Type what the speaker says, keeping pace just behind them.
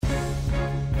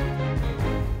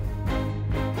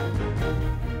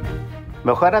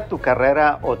Mejora tu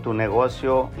carrera o tu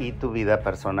negocio y tu vida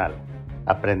personal.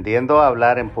 Aprendiendo a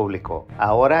hablar en público.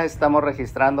 Ahora estamos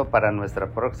registrando para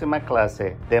nuestra próxima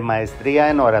clase de maestría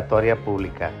en oratoria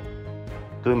pública.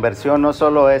 Tu inversión no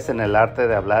solo es en el arte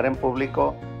de hablar en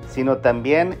público, sino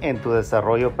también en tu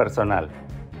desarrollo personal.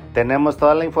 Tenemos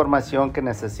toda la información que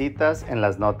necesitas en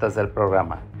las notas del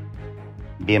programa.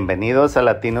 Bienvenidos a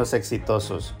Latinos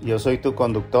Exitosos. Yo soy tu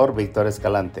conductor, Víctor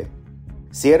Escalante.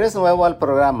 Si eres nuevo al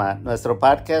programa, nuestro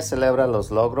podcast celebra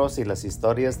los logros y las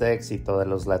historias de éxito de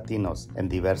los latinos en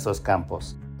diversos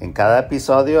campos. En cada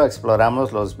episodio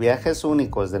exploramos los viajes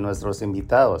únicos de nuestros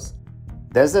invitados,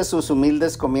 desde sus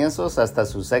humildes comienzos hasta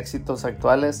sus éxitos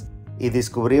actuales, y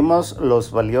descubrimos las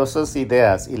valiosas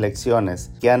ideas y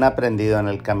lecciones que han aprendido en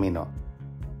el camino.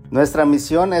 Nuestra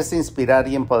misión es inspirar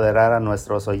y empoderar a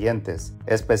nuestros oyentes,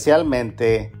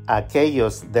 especialmente a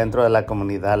aquellos dentro de la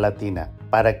comunidad latina,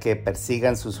 para que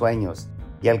persigan sus sueños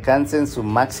y alcancen su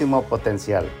máximo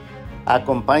potencial.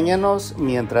 Acompáñanos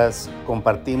mientras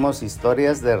compartimos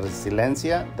historias de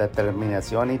resiliencia,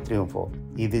 determinación y triunfo,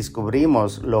 y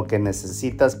descubrimos lo que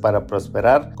necesitas para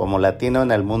prosperar como latino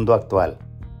en el mundo actual.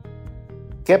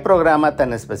 ¿Qué programa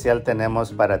tan especial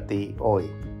tenemos para ti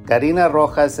hoy? Karina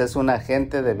Rojas es una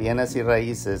agente de bienes y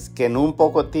raíces que en un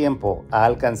poco tiempo ha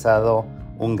alcanzado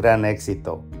un gran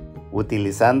éxito,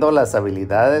 utilizando las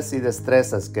habilidades y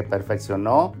destrezas que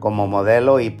perfeccionó como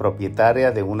modelo y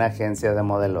propietaria de una agencia de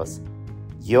modelos.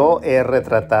 Yo he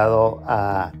retratado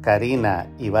a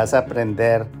Karina y vas a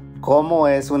aprender cómo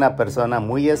es una persona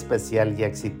muy especial y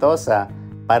exitosa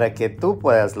para que tú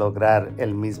puedas lograr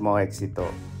el mismo éxito.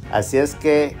 Así es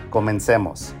que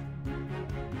comencemos.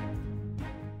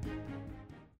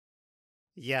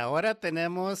 Y ahora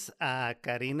tenemos a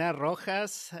Karina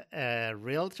Rojas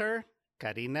Realtor.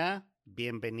 Karina,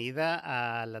 bienvenida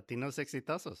a Latinos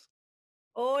Exitosos.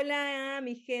 Hola,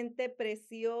 mi gente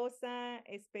preciosa.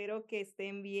 Espero que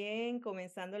estén bien,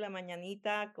 comenzando la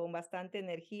mañanita con bastante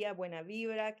energía, buena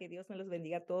vibra. Que Dios me los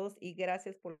bendiga a todos y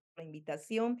gracias por la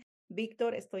invitación.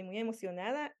 Víctor, estoy muy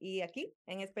emocionada y aquí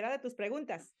en espera de tus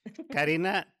preguntas.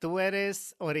 Karina, tú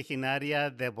eres originaria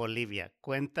de Bolivia.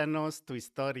 Cuéntanos tu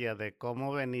historia de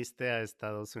cómo viniste a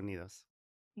Estados Unidos.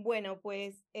 Bueno,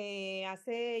 pues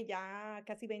hace ya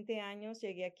casi 20 años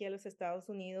llegué aquí a los Estados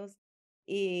Unidos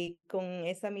y con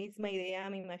esa misma idea,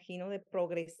 me imagino, de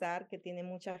progresar que tiene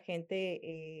mucha gente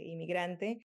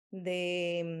inmigrante,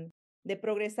 de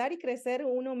progresar y crecer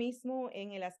uno mismo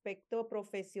en el aspecto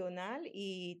profesional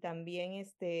y también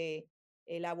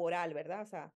laboral, ¿verdad? O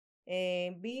sea,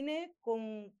 vine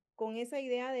con esa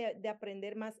idea de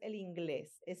aprender más el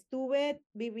inglés. Estuve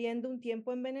viviendo un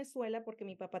tiempo en Venezuela porque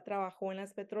mi papá trabajó en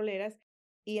las petroleras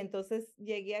y entonces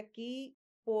llegué aquí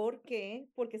porque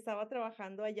estaba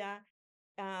trabajando allá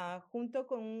junto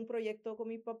con un proyecto con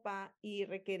mi papá y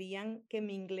requerían que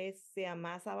mi inglés sea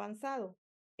más avanzado.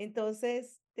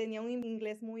 Entonces tenía un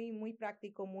inglés muy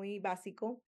práctico, muy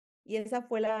básico y esa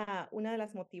fue una de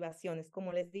las motivaciones.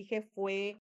 Como les dije,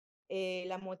 fue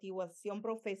la motivación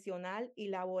profesional y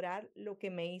laboral lo que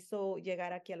me hizo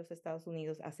llegar aquí a los Estados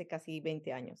Unidos hace casi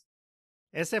 20 años.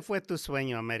 Ese fue tu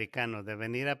sueño americano, de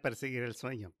venir a perseguir el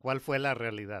sueño. ¿Cuál fue la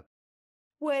realidad?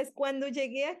 Pues cuando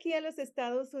llegué aquí a los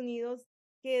Estados Unidos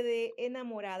quedé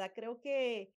enamorada. Creo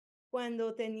que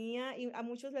cuando tenía, y a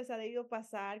muchos les ha debido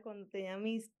pasar, cuando tenía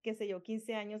mis, qué sé yo,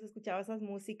 15 años, escuchaba esas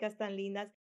músicas tan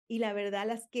lindas y la verdad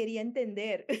las quería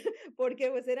entender, porque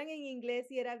pues eran en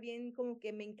inglés y era bien como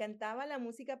que me encantaba la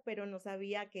música, pero no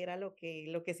sabía qué era lo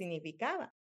que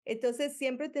significaba. Entonces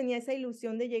siempre tenía esa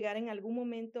ilusión de llegar en algún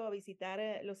momento a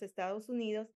visitar los Estados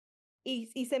Unidos y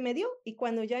se me dio. Y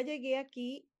cuando ya llegué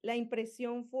aquí, la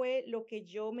impresión fue lo que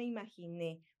yo me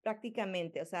imaginé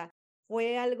prácticamente. O sea,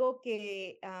 fue algo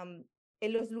que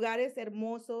en los lugares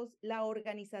hermosos, la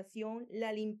organización,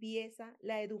 la limpieza,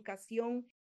 la educación,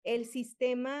 el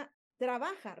sistema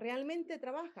trabaja, realmente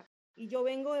trabaja. Y yo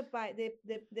vengo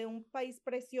de un país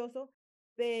precioso,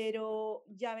 pero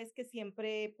ya ves que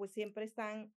siempre, pues siempre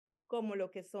están como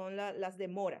lo que son las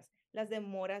demoras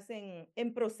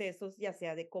en procesos, ya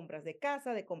sea de compras de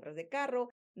casa, de compras de carro,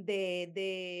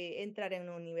 de entrar en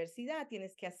una universidad,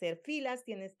 tienes que hacer filas,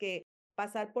 tienes que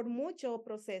pasar por muchos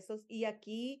procesos y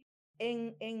aquí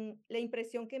en la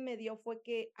impresión que me dio fue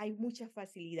que hay muchas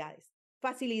facilidades,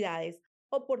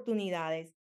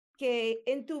 oportunidades, que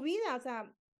en tu vida, o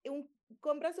sea,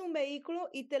 compras un vehículo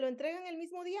y te lo entregan el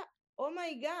mismo día. Oh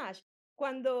my gosh,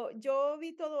 cuando yo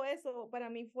vi todo eso, para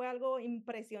mí fue algo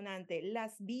impresionante.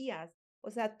 Las vías,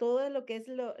 o sea, todo lo que es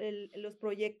los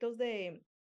proyectos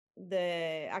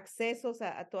de accesos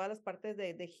a todas las partes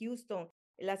de Houston,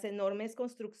 las enormes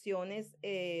construcciones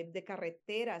de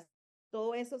carreteras.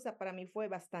 todo eso, o sea, para mí fue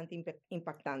bastante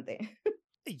impactante.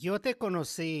 Yo te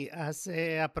conocí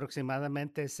hace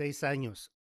aproximadamente 6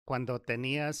 años, cuando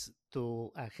tenías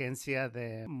tu agencia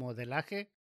de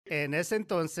modelaje. En ese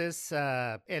entonces,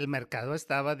 el mercado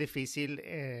estaba difícil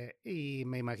y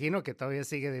me imagino que todavía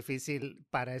sigue difícil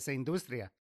para esa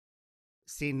industria.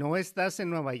 Si no estás en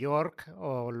Nueva York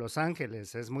o Los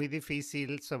Ángeles, es muy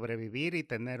difícil sobrevivir y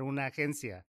tener una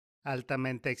agencia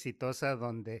altamente exitosa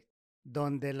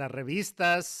donde las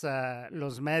revistas,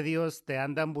 los medios te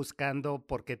andan buscando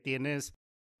porque tienes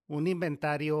un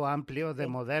inventario amplio de Sí.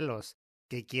 modelos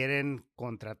que quieren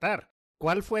contratar.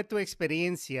 ¿Cuál fue tu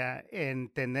experiencia en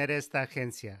tener esta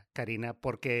agencia, Karina?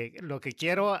 Porque lo que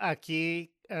quiero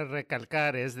aquí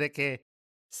recalcar es de que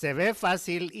se ve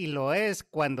fácil y lo es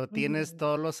cuando tienes Ujú.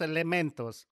 todos los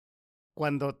elementos,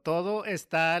 cuando todo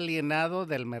está alienado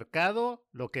del mercado,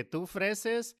 lo que tú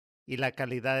ofreces y la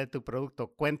calidad de tu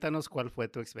producto. Cuéntanos cuál fue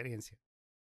tu experiencia.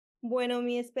 Bueno,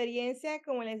 mi experiencia,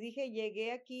 como les dije,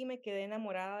 llegué aquí, me quedé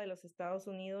enamorada de los Estados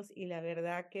Unidos y la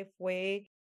verdad que fue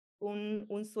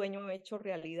un sueño hecho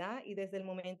realidad y desde el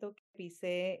momento que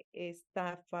pisé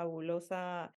esta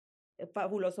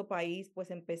fabuloso país,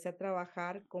 pues empecé a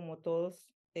trabajar como todos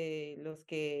los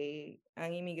que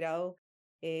han inmigrado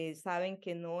saben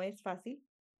que no es fácil.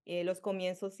 Los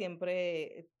comienzos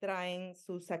siempre traen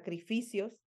sus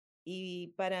sacrificios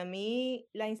y para mí,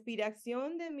 la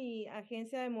inspiración de mi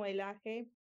agencia de modelaje,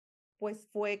 pues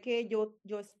fue que yo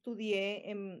estudié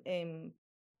en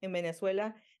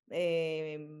Venezuela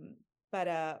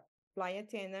para flight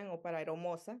attendant o para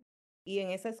aeromoza. Y en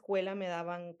esa escuela me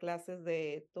daban clases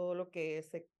de todo lo que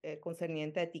es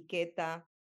concerniente a etiqueta,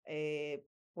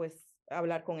 pues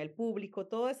hablar con el público,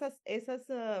 todas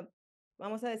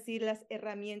vamos a decir, las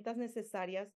herramientas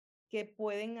necesarias que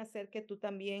pueden hacer que tú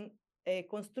también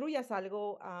construyas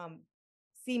algo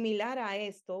similar a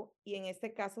esto, y en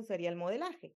este caso sería el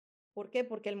modelaje. ¿Por qué?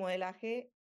 Porque el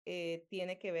modelaje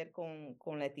tiene que ver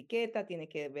con la etiqueta, tiene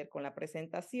que ver con la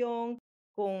presentación,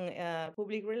 con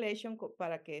public relation,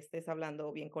 para que estés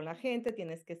hablando bien con la gente,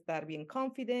 tienes que estar bien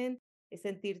confident,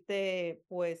 sentirte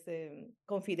pues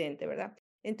confidente, ¿verdad?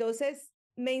 Entonces,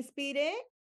 me inspiré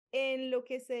en lo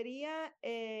que sería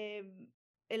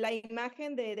la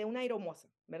imagen de una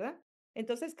aeromoza, ¿verdad?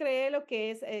 Entonces creé lo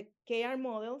que es KR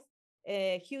Models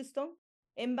Houston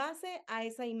en base a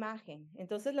esa imagen.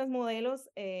 Entonces las modelos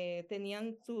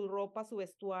tenían su ropa, su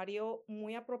vestuario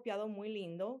muy apropiado, muy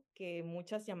lindo, que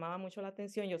muchas llamaban mucho la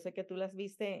atención. Yo sé que tú las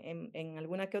viste en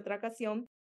alguna que otra ocasión.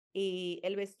 Y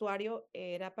el vestuario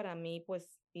era para mí,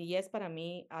 pues, y es para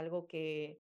mí algo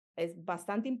que es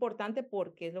bastante importante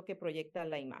porque es lo que proyecta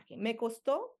la imagen. Me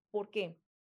costó, ¿por qué?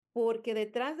 Porque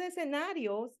detrás de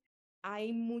escenarios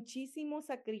hay muchísimo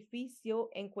sacrificio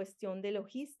en cuestión de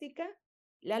logística.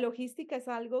 La logística es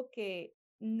algo que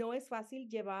no es fácil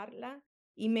llevarla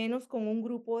y menos con un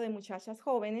grupo de muchachas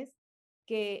jóvenes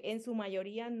que en su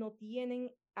mayoría no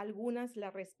tienen algunas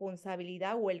la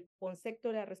responsabilidad o el concepto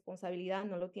de la responsabilidad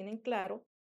no lo tienen claro.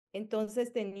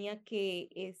 Entonces tenía que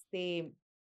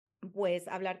pues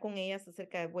hablar con ellas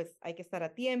acerca de, pues hay que estar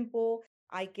a tiempo,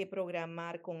 hay que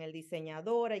programar con el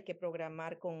diseñador, hay que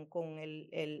programar con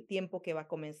el tiempo que va a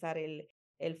comenzar el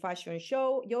fashion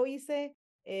show. Yo hice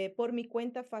por mi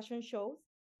cuenta fashion shows,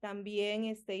 también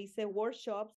hice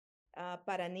workshops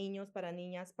para niños, para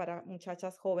niñas, para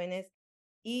muchachas jóvenes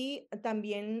y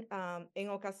también en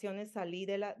ocasiones salí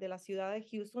de la ciudad de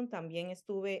Houston, también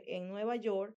estuve en Nueva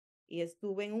York y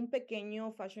estuve en un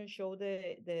pequeño fashion show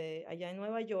de allá en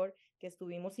Nueva York que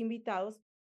estuvimos invitados.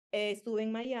 Estuve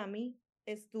en Miami,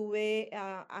 estuve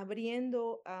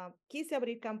abriendo, quise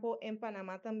abrir campo en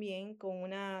Panamá también con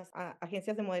unas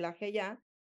agencias de modelaje allá,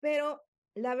 pero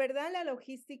la verdad la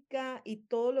logística y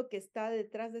todo lo que está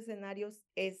detrás de escenarios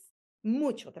es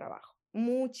mucho trabajo,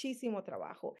 muchísimo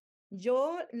trabajo.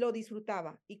 Yo lo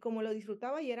disfrutaba y como lo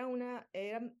disfrutaba y era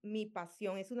mi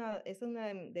pasión, es una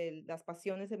de las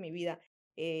pasiones de mi vida,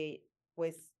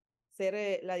 pues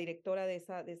ser la directora de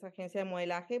esa agencia de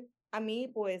modelaje, a mí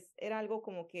pues era algo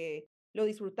como que lo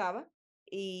disfrutaba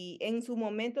y en su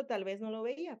momento tal vez no lo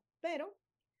veía, pero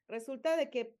resulta de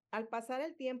que al pasar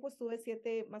el tiempo, estuve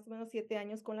más o menos 7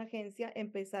 años con la agencia,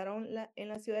 empezaron en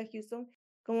la ciudad de Houston,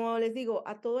 como les digo,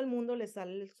 a todo el mundo le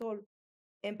sale el sol,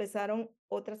 empezaron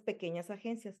otras pequeñas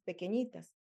agencias,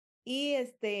 pequeñitas. Y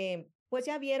pues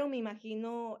ya vieron, me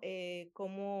imagino,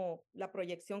 cómo la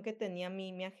proyección que tenía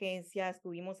mi agencia,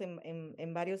 estuvimos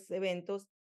en varios eventos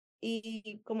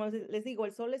y como les digo,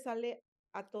 el sol le sale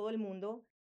a todo el mundo,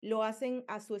 lo hacen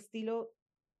a su estilo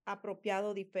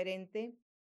apropiado, diferente.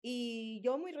 Y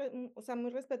yo o sea,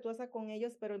 muy respetuosa con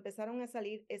ellos, pero empezaron a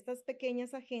salir estas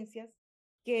pequeñas agencias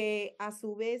que a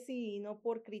su vez, y no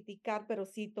por criticar, pero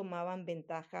sí tomaban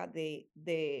ventaja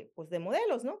pues, de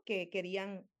modelos, ¿no? Que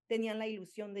tenían la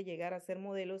ilusión de llegar a ser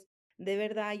modelos de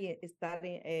verdad y estar,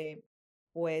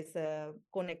 pues,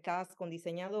 conectadas con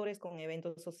diseñadores, con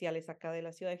eventos sociales acá de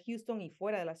la ciudad de Houston y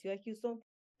fuera de la ciudad de Houston,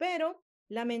 pero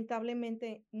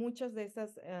lamentablemente muchas de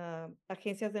esas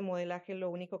agencias de modelaje lo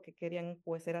único que querían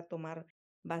pues era tomar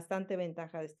bastante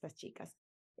ventaja de estas chicas.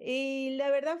 Y la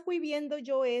verdad fui viendo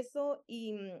yo eso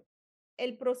y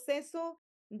el proceso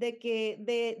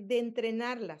de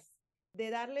entrenarlas, de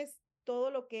darles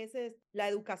todo lo que es la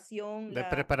educación, De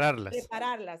prepararlas.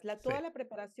 prepararlas, Sí, toda la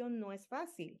preparación no es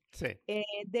fácil. sí.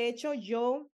 De hecho,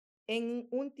 yo en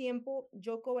un tiempo,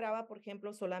 yo cobraba, por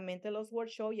ejemplo, solamente los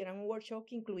workshops y era un workshop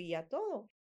que incluía todo.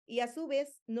 Y a su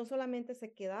vez, no solamente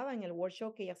se quedaba en el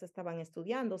workshop que ellas estaban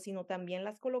estudiando, sino también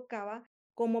las colocaba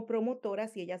como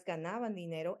promotoras y ellas ganaban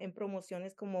dinero en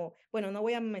promociones como, bueno, no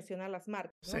voy a mencionar las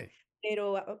marcas, ¿no? Sí,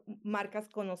 Pero marcas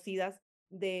conocidas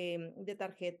de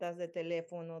tarjetas, de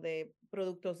teléfono, de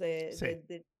productos sí.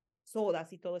 de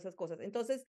sodas y todas esas cosas.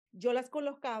 Entonces, yo las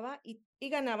colocaba y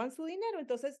ganaban su dinero.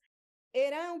 Entonces,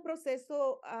 era un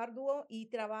proceso arduo y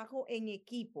trabajo en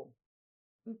equipo.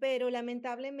 Pero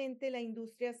lamentablemente la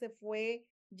industria se fue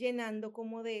llenando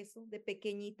como de eso, de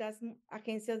pequeñitas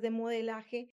agencias de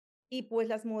modelaje y pues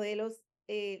las modelos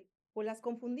pues las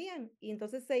confundían y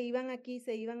entonces se iban aquí,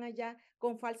 se iban allá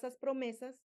con falsas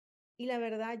promesas y la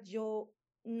verdad yo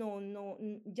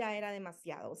ya era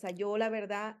demasiado. O sea, yo la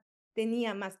verdad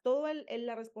tenía más todo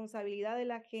la responsabilidad de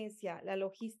la agencia, la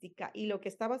logística y lo que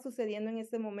estaba sucediendo en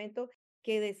ese momento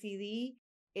que decidí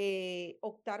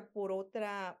optar por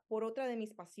otra de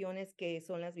mis pasiones, que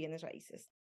son las bienes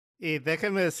raíces. Y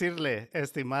déjenme decirle,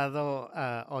 estimado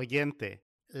oyente,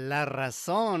 la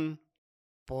razón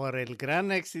por el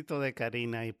gran éxito de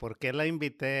Karina y por qué la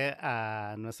invité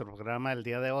a nuestro programa el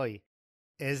día de hoy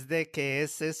es de que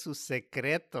ese es su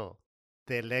secreto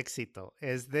del éxito,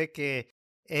 es de que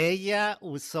ella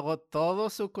usó todo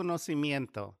su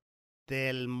conocimiento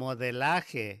del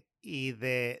modelaje y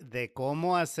de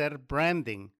cómo hacer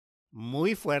branding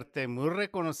muy fuerte, muy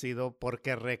reconocido,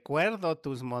 porque recuerdo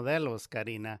tus modelos,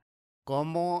 Karina,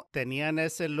 cómo tenían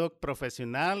ese look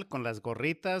profesional con las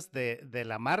gorritas de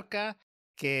la marca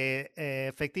que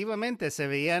efectivamente se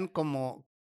veían como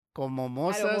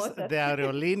mozas Aromosas. de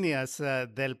aerolíneas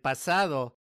del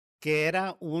pasado, que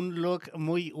era un look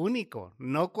muy único.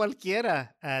 No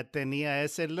cualquiera tenía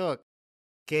ese look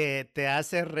que te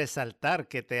hace resaltar,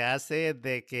 que te hace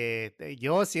de que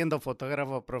yo siendo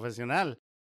fotógrafo profesional,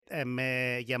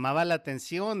 me llamaba la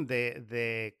atención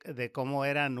de cómo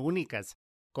eran únicas,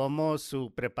 cómo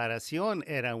su preparación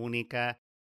era única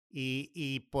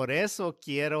y por eso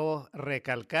quiero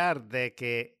recalcar de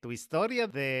que tu historia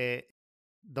de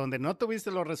donde no tuviste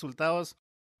los resultados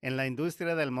en la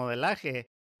industria del modelaje,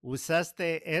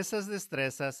 usaste esas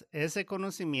destrezas, ese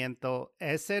conocimiento,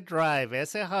 ese drive,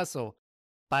 ese hustle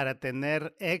para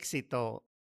tener éxito,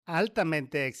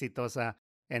 altamente exitosa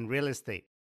en real estate.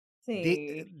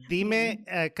 Sí. Dime,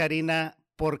 Karina,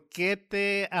 ¿por qué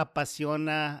te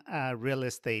apasiona real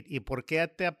estate y por qué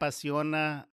te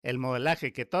apasiona el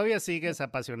modelaje, que todavía sigues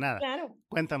apasionada? Claro.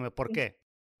 Cuéntame, ¿por qué?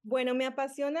 Bueno, me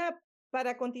apasiona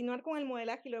para continuar con el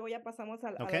modelaje y luego ya pasamos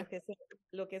a ¿Ok?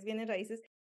 lo que es bienes raíces.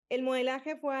 El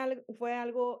modelaje fue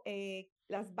algo,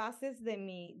 las bases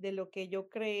de lo que yo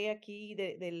creé aquí,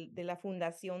 de la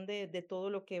fundación de todo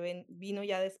lo que vino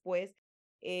ya después.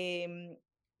 Em,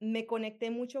 Me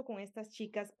conecté mucho con estas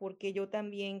chicas porque yo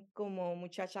también como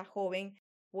muchacha joven,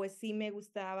 pues sí me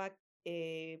gustaba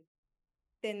eh,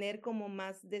 tener como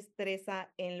más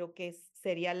destreza en lo que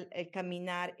sería el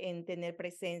caminar, en tener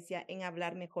presencia, en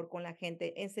hablar mejor con la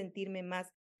gente, en sentirme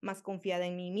más confiada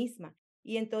en mí misma.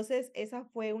 Y entonces esa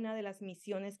fue una de las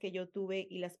misiones que yo tuve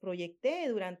y las proyecté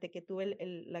durante que tuve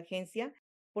la agencia,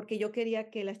 porque yo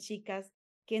quería que las chicas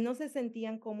que no se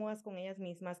sentían cómodas con ellas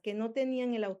mismas, que no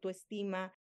tenían el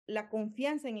autoestima, la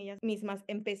confianza en ellas mismas,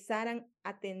 empezaran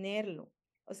a tenerlo.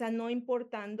 O sea, no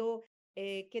importando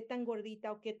qué tan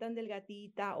gordita o qué tan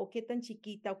delgadita o qué tan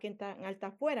chiquita o qué tan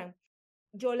alta fueran.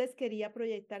 Yo les quería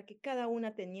proyectar que cada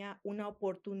una tenía una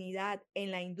oportunidad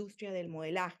en la industria del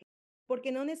modelaje,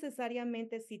 porque no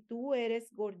necesariamente si tú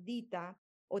eres gordita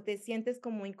o te sientes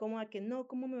como incómoda, que no,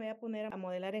 ¿cómo me voy a poner a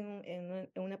modelar en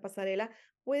una pasarela?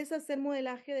 Puedes hacer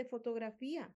modelaje de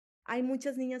fotografía. Hay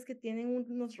muchas niñas que tienen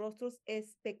unos rostros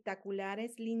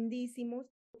espectaculares, lindísimos,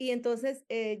 y entonces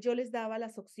yo les daba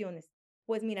las opciones.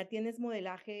 Pues mira, tienes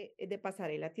modelaje de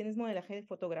pasarela, tienes modelaje de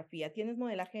fotografía, tienes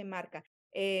modelaje de marca,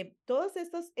 todas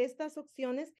estas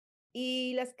opciones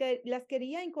y las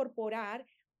quería incorporar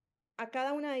a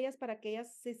cada una de ellas para que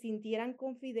ellas se sintieran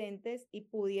confidentes y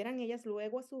pudieran ellas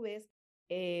luego a su vez,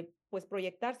 pues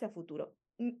proyectarse a futuro.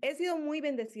 He sido muy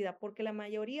bendecida porque la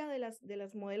mayoría de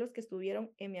las modelos que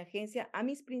estuvieron en mi agencia a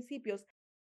mis principios,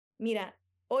 mira,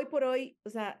 hoy por hoy, o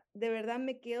sea, de verdad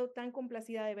me quedo tan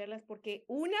complacida de verlas porque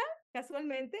una,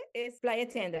 casualmente, es flight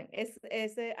attendant,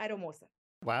 es aeromoza.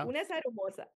 Wow. Una es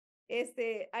aeromoza.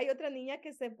 Hay otra niña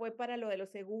que se fue para lo de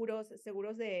los seguros,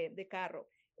 seguros de carro.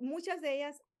 Muchas de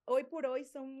ellas, hoy por hoy,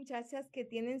 son muchachas que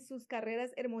tienen sus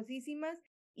carreras hermosísimas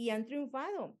y han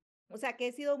triunfado. O sea, que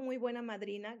he sido muy buena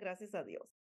madrina, gracias a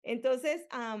Dios. Entonces,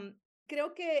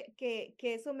 creo que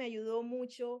eso me ayudó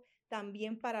mucho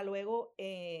también para luego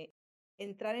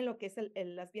entrar en lo que es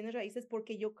las bienes raíces,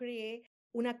 porque yo creé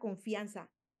una confianza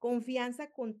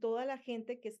con toda la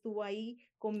gente que estuvo ahí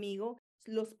conmigo,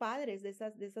 los padres de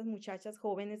esas muchachas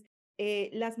jóvenes,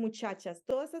 las muchachas,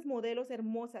 todas esas modelos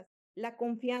hermosas, la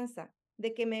confianza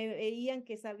de que me veían,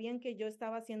 que sabían que yo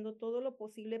estaba haciendo todo lo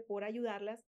posible por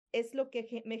ayudarlas, es lo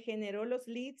que me generó los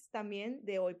leads también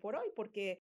de hoy por hoy,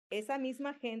 porque esa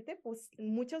misma gente, pues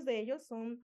muchos de ellos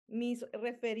son mis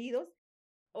referidos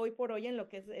hoy por hoy en lo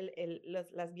que es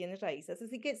las bienes raíces.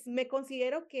 Así que me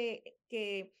considero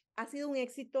que ha sido un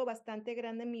éxito bastante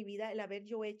grande en mi vida el haber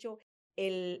yo hecho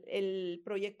el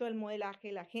proyecto del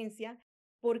modelaje, la agencia,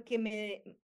 porque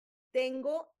me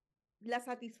tengo la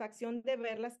satisfacción de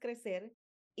verlas crecer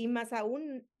y más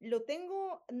aún lo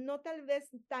tengo no tal vez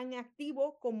tan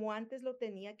activo como antes lo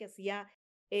tenía, que hacía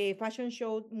fashion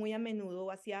show muy a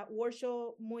menudo, hacía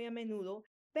workshop muy a menudo,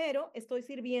 pero estoy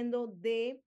sirviendo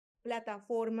de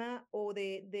plataforma o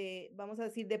vamos a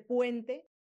decir, de puente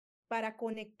para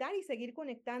conectar y seguir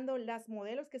conectando las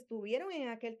modelos que estuvieron en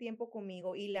aquel tiempo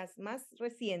conmigo y las más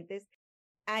recientes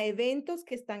a eventos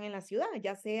que están en la ciudad,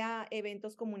 ya sea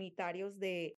eventos comunitarios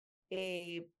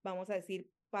vamos a decir,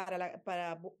 para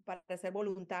ser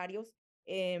voluntarios,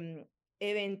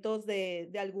 eventos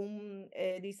de algún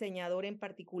diseñador en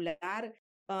particular.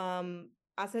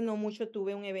 Hace no mucho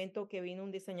tuve un evento que vino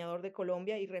un diseñador de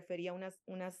Colombia y refería a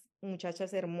unas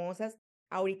muchachas hermosas.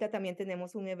 Ahorita también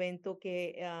tenemos un evento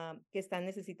que están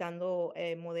necesitando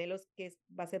modelos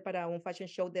va a ser para un fashion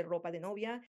show de ropa de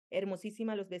novia.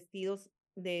 Hermosísima los vestidos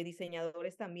de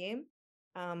diseñadores también.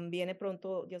 Viene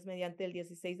pronto, Dios mediante, el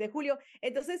 16 de julio.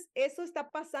 Entonces, eso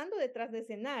está pasando detrás de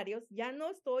escenarios. Ya no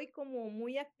estoy como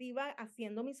muy activa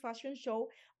haciendo mis fashion show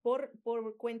por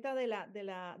cuenta de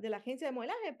la agencia de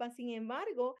modelaje. Sin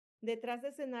embargo, detrás de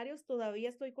escenarios todavía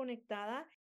estoy conectada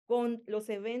con los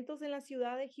eventos en la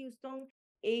ciudad de Houston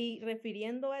y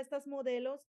refiriendo a estas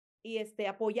modelos y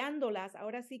apoyándolas,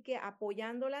 ahora sí que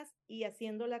apoyándolas y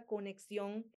haciendo la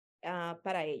conexión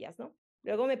para ellas, ¿no?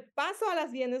 Luego me paso a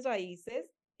las bienes raíces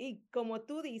y como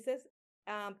tú dices,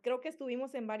 creo que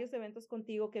estuvimos en varios eventos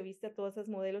contigo que viste a todas esas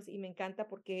modelos y me encanta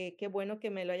porque qué bueno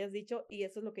que me lo hayas dicho y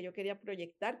eso es lo que yo quería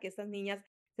proyectar, que estas niñas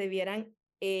se vieran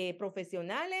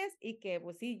profesionales y que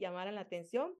pues sí, llamaran la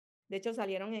atención. De hecho,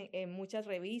 salieron en muchas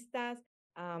revistas.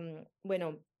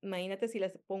 Bueno, imagínate si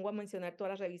les pongo a mencionar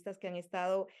todas las revistas que han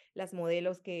estado, las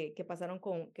modelos que pasaron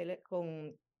con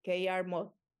KR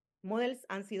Models,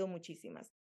 han sido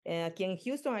muchísimas. Aquí en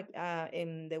Houston,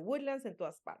 en The Woodlands, en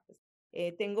todas partes.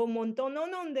 Tengo un montón no,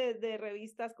 de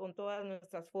revistas con todas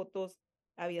nuestras fotos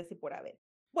habidas y por haber.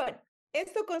 Bueno,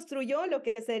 esto construyó lo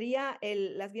que sería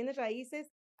las bienes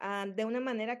raíces de una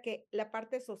manera que la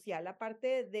parte social, la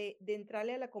parte de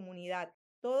entrarle a la comunidad,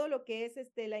 todo lo que es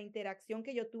la interacción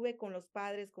que yo tuve con los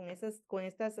padres, con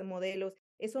estas modelos,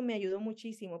 eso me ayudó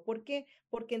muchísimo. ¿Por qué?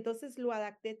 Porque entonces lo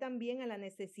adapté también a la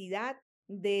necesidad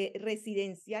de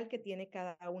residencial que tiene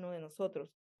cada uno de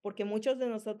nosotros, porque muchos de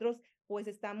nosotros pues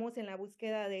estamos en la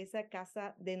búsqueda de esa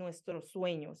casa de nuestros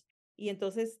sueños. Y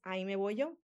entonces ahí me voy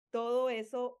yo. Todo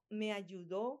eso me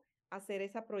ayudó a hacer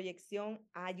esa proyección,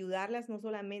 a ayudarlas no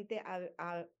solamente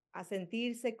a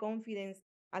sentirse confidence,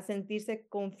 a sentirse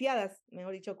confiadas,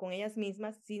 mejor dicho, con ellas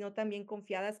mismas, sino también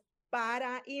confiadas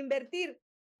para invertir.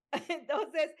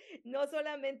 Entonces, no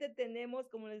solamente tenemos,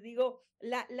 como les digo,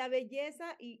 la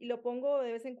belleza, y lo pongo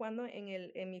de vez en cuando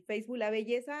en mi Facebook, la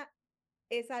belleza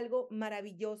es algo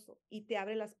maravilloso y te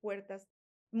abre las puertas,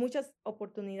 muchas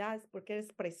oportunidades porque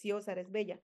eres preciosa, eres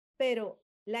bella, pero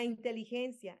la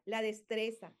inteligencia, la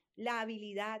destreza, la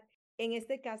habilidad, en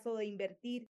este caso de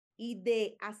invertir y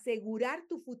de asegurar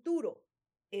tu futuro,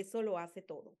 eso lo hace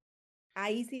todo.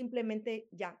 Ahí simplemente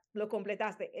ya lo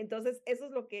completaste. Entonces, eso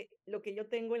es lo que yo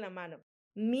tengo en la mano.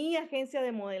 Mi agencia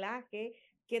de modelaje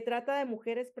que trata de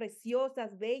mujeres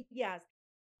preciosas, bellas,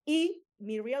 y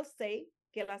mi real estate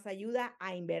que las ayuda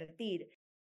a invertir,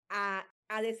 a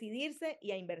decidirse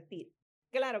y a invertir.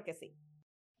 Claro que sí.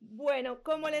 Bueno,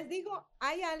 como les digo,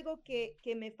 hay algo que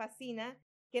me fascina,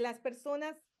 que las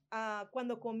personas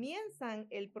cuando comienzan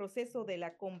el proceso de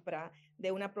la compra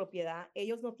de una propiedad,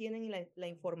 ellos no tienen la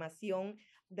información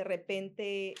de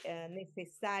repente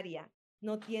necesaria,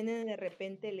 no tienen de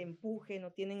repente el empuje,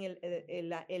 no tienen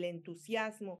el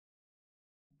entusiasmo.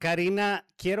 Karina,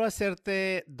 quiero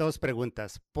hacerte dos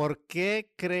preguntas. ¿Por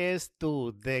qué crees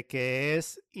tú de que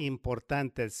es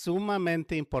importante,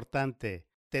 sumamente importante,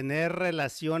 tener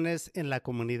relaciones en la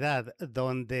comunidad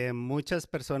donde muchas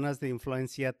personas de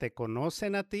influencia te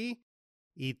conocen a ti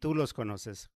y tú los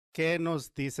conoces? ¿Qué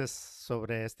nos dices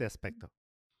sobre este aspecto?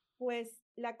 Pues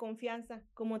la confianza,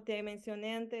 como te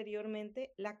mencioné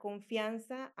anteriormente, la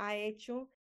confianza ha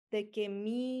hecho de que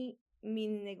mi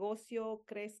negocio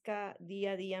crezca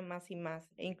día a día más y más.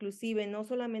 E inclusive no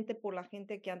solamente por la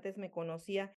gente que antes me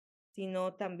conocía,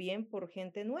 sino también por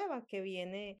gente nueva que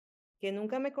viene, que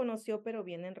nunca me conoció, pero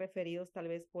vienen referidos tal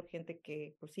vez por gente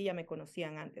que pues sí ya me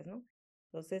conocían antes, ¿no?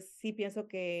 Entonces sí pienso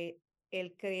que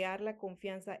el crear la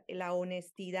confianza, la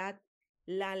honestidad,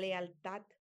 la lealtad,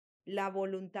 la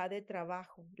voluntad de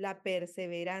trabajo, la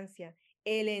perseverancia,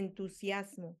 el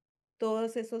entusiasmo,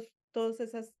 todas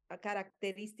esas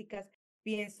características,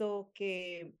 pienso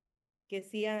que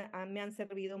sí me han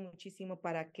servido muchísimo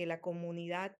para que la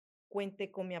comunidad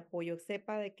cuente con mi apoyo,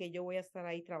 sepa de que yo voy a estar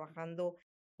ahí trabajando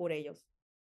por ellos.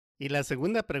 Y la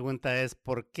segunda pregunta es,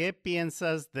 ¿por qué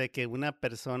piensas de que una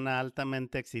persona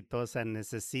altamente exitosa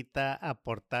necesita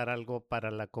aportar algo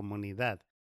para la comunidad?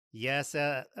 Ya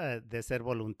sea de ser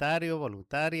voluntario,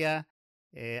 voluntaria,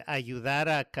 ayudar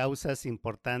a causas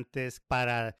importantes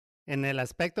para, en el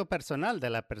aspecto personal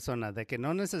de la persona, de que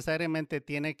no necesariamente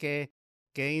tiene que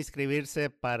inscribirse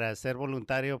para ser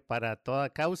voluntario para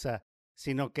toda causa,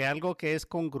 sino que algo que es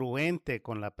congruente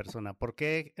con la persona. ¿Por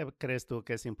qué crees tú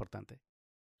que es importante?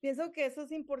 Pienso que eso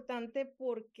es importante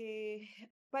porque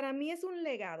para mí es un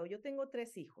legado. Yo tengo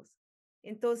 3 hijos.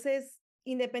 Entonces,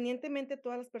 independientemente,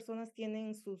 todas las personas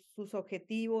tienen sus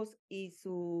objetivos y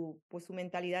pues, su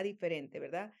mentalidad diferente,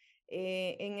 ¿verdad?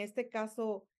 En este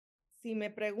caso, si me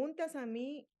preguntas a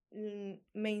mí,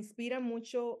 me inspira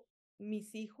mucho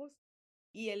mis hijos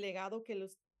y el legado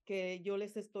que yo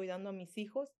les estoy dando a mis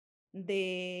hijos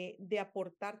de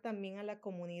aportar también a la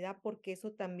comunidad, porque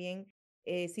eso también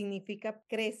significa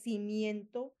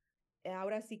crecimiento,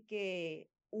 ahora sí que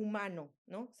humano,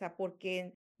 ¿no? O sea,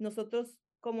 porque nosotros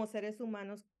como seres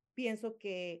humanos pienso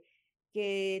que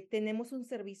tenemos un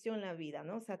servicio en la vida,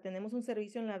 ¿no? O sea, tenemos un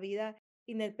servicio en la vida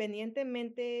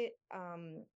independientemente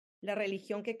la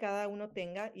religión que cada uno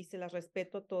tenga, y se las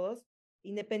respeto a todos,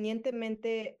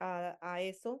 independientemente a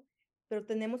eso, pero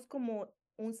tenemos como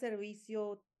un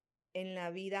servicio en la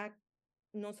vida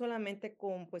no solamente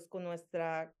con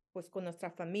nuestra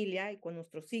familia y con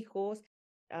nuestros hijos,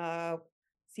 ah,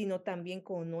 sino también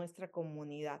con nuestra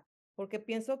comunidad. Porque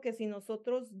pienso que si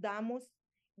nosotros damos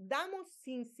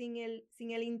sin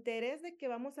el interés de que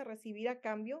vamos a recibir a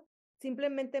cambio,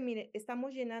 simplemente, mire,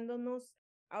 estamos llenándonos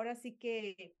ahora sí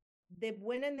que de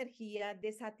buena energía,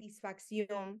 de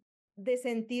satisfacción, de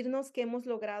sentirnos que hemos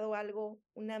logrado algo,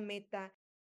 una meta,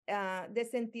 de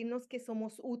sentirnos que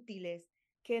somos útiles,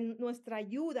 que nuestra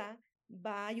ayuda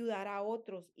va a ayudar a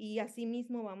otros y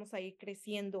asimismo vamos a ir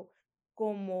creciendo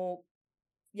como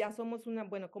ya somos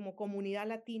bueno, como comunidad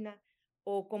latina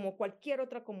o como cualquier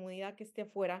otra comunidad que esté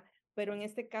afuera, pero en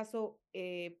este caso,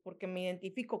 porque me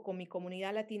identifico con mi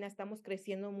comunidad latina, estamos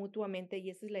creciendo mutuamente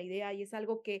y esa es la idea y es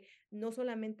algo que no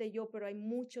solamente yo, pero hay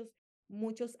muchos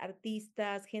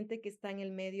artistas, gente que está en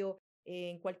el medio,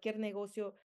 en cualquier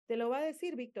negocio, te lo va a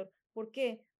decir, Víctor. ¿Por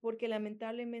qué? Porque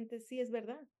lamentablemente sí es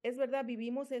verdad,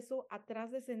 vivimos eso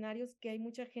atrás de escenarios que hay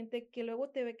mucha gente que luego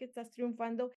te ve que estás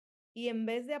triunfando y en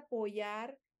vez de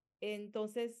apoyar,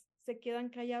 entonces se quedan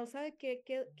callados. ¿Sabe qué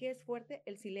es fuerte?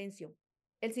 El silencio.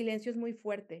 El silencio es muy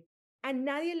fuerte. A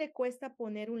nadie le cuesta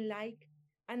poner un like,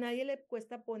 a nadie le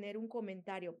cuesta poner un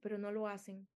comentario, pero no lo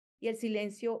hacen. Y el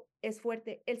silencio es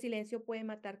fuerte. El silencio puede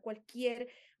matar cualquier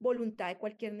voluntad de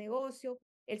cualquier negocio.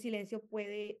 El silencio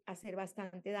puede hacer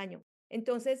bastante daño.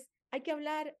 Entonces, hay que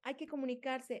hablar, hay que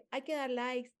comunicarse, hay que dar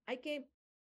likes, hay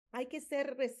que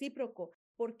ser recíproco.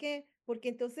 ¿Por qué? Porque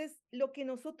entonces lo que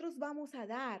nosotros vamos a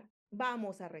dar,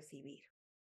 vamos a recibir.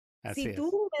 Así Si es.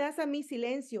 tú me das a mí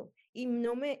silencio y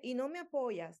no me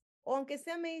apoyas, o aunque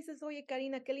sea me dices, oye,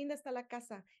 Karina, qué linda está la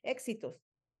casa, éxitos,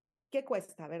 ¿qué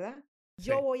cuesta, verdad?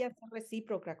 Yo Sí. voy a ser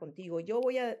recíproca contigo, yo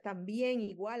voy a también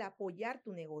igual apoyar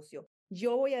tu negocio.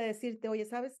 Yo voy a decirte, oye,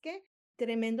 ¿sabes qué?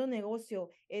 Tremendo negocio.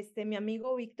 Mi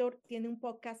amigo Víctor tiene un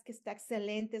podcast que está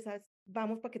excelente, ¿sabes?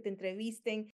 Vamos para que te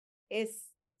entrevisten.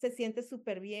 Es se siente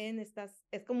súper bien, es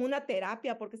como una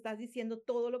terapia porque estás diciendo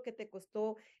todo lo que te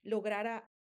costó lograr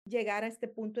llegar a este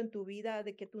punto en tu vida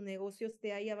de que tu negocio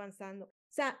esté ahí avanzando.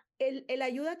 O sea, el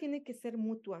ayuda tiene que ser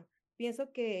mutua.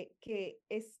 Pienso que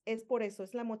es por eso,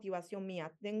 es la motivación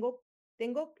mía. Tengo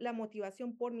la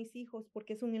motivación por mis hijos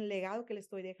porque es un legado que le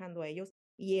estoy dejando a ellos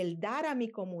y el dar a mi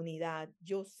comunidad,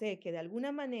 yo sé que de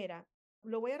alguna manera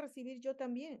lo voy a recibir yo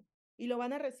también y lo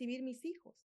van a recibir mis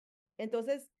hijos.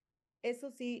 Entonces,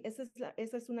 eso sí,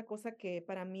 esa es una cosa que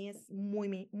para mí es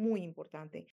muy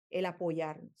importante, el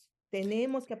apoyarnos.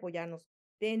 Tenemos que apoyarnos.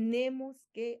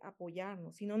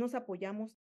 Si no nos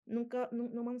apoyamos, nunca,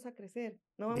 no vamos a crecer,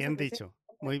 no vamos a Bien crecer, dicho,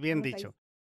 muy bien vamos a ir. dicho.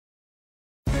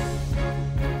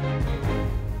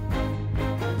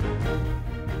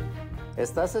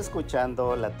 Estás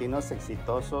escuchando Latinos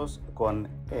Exitosos con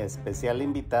especial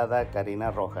invitada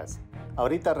Karina Rojas.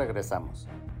 Ahorita regresamos.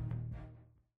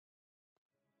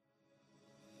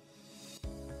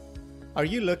 Are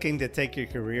you looking to take your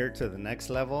career to the next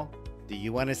level? Do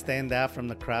you want to stand out from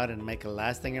the crowd and make a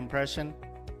lasting impression?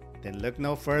 Then look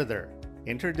no further.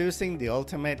 Introducing the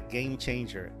ultimate game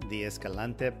changer, the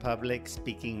Escalante Public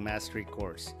Speaking Mastery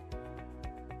Course.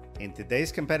 In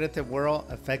today's competitive world,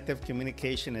 effective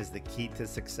communication is the key to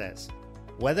success.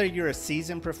 Whether you're a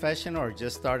seasoned professional or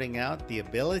just starting out, the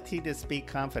ability to speak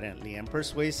confidently and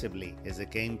persuasively is a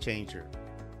game changer.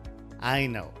 I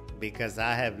know, because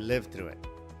I have lived through it.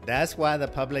 That's why the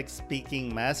Public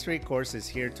Speaking Mastery course is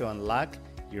here to unlock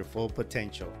your full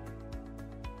potential.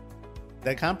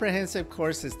 The comprehensive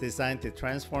course is designed to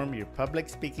transform your public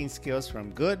speaking skills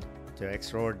from good to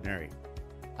extraordinary.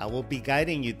 I will be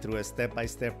guiding you through a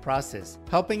step-by-step process,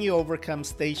 helping you overcome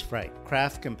stage fright,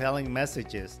 craft compelling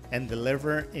messages, and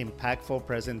deliver impactful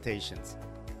presentations.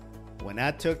 When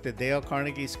I took the Dale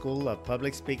Carnegie School of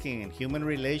Public Speaking and Human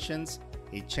Relations,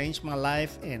 it changed my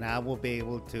life, and I will be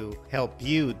able to help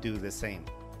you do the same.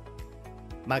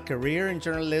 My career in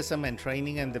journalism and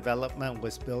training and development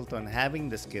was built on having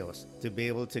the skills to be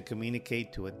able to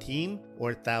communicate to a team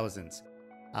or thousands.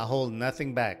 I hold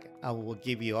nothing back. I will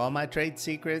give you all my trade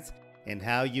secrets and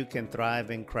how you can thrive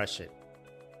and crush it.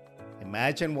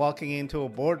 Imagine walking into a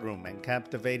boardroom and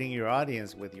captivating your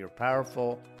audience with your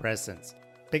powerful presence.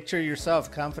 Picture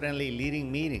yourself confidently leading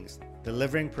meetings,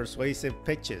 delivering persuasive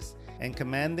pitches, and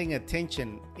commanding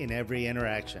attention in every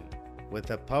interaction. With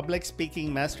the Public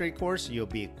Speaking Mastery course, you'll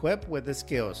be equipped with the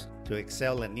skills to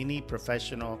excel in any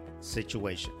professional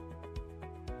situation.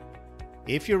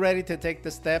 If you're ready to take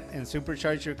the step and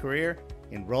supercharge your career,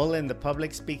 enroll in the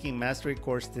Public Speaking Mastery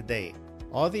course today.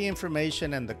 All the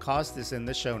information and the cost is in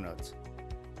the show notes.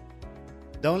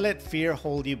 Don't let fear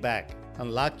hold you back.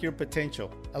 Unlock your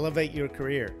potential, elevate your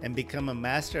career, and become a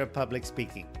master of public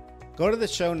speaking. Go to the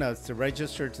show notes to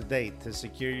register today to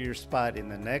secure your spot in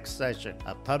the next session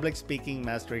of Public Speaking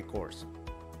Mastery course.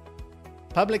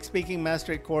 Public Speaking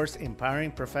Mastery course,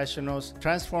 empowering professionals,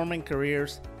 transforming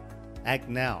careers. Act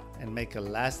now and make a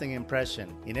lasting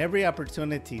impression in every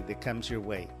opportunity that comes your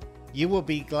way. You will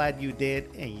be glad you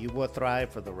did, and you will thrive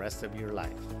for the rest of your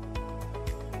life.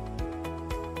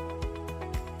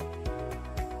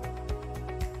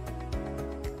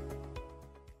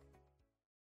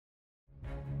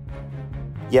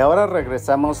 Y ahora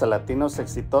regresamos a Latinos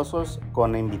Exitosos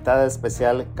con la invitada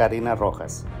especial Karina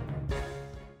Rojas.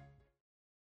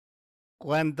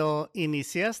 Cuando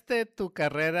iniciaste tu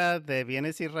carrera de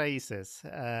bienes y raíces,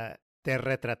 te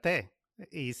retraté.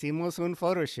 Hicimos un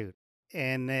photoshoot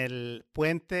en el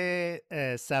puente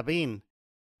Sabine,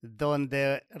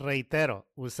 donde,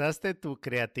 reitero, usaste tu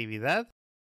creatividad,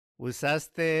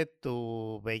 usaste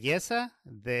tu belleza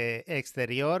de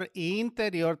exterior e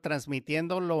interior,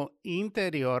 transmitiendo lo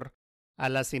interior a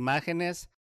las imágenes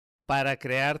para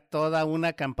crear toda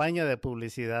una campaña de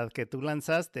publicidad que tú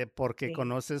lanzaste porque Sí.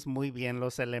 conoces muy bien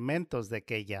los elementos de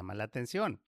que llama la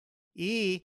atención.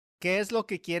 ¿Y qué es lo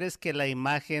que quieres que la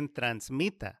imagen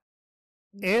transmita?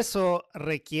 Eso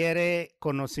requiere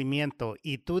conocimiento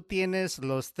y tú tienes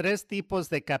los 3 tipos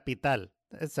de capital.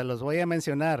 Se los voy a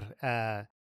mencionar,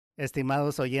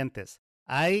 estimados oyentes.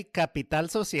 Hay capital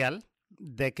social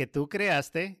de que tú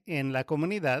creaste en la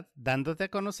comunidad, dándote a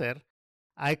conocer.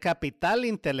 Hay capital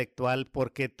intelectual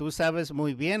porque tú sabes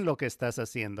muy bien lo que estás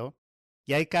haciendo.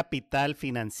 Y hay capital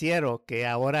financiero que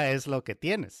ahora es lo que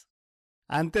tienes.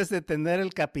 Antes de tener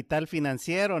el capital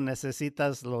financiero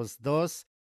necesitas los 2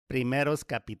 primeros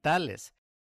capitales.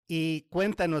 Y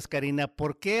cuéntanos, Karina,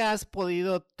 ¿por qué has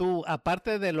podido tú,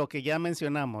 aparte de lo que ya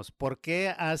mencionamos, por qué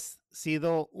has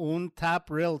sido un top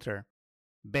realtor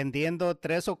vendiendo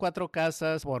 3 o 4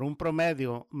 casas por un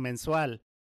promedio mensual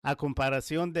a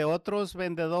comparación de otros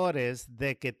vendedores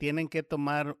de que tienen que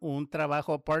tomar un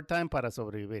trabajo part-time para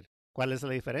sobrevivir? ¿Cuál es la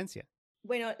diferencia?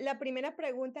 Bueno, la primera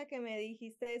pregunta que me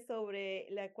dijiste sobre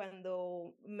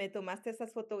cuando me tomaste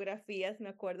esas fotografías, me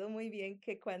acuerdo muy bien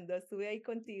que cuando estuve ahí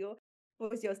contigo,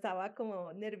 pues yo estaba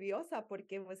como nerviosa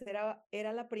porque pues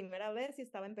era la primera vez y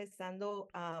estaba empezando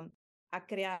a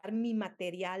crear mi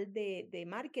material de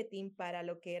marketing para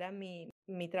lo que era mi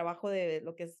trabajo de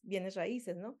lo que es bienes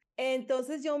raíces, ¿no?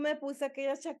 Entonces yo me puse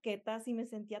aquellas chaquetas y me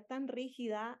sentía tan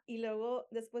rígida y luego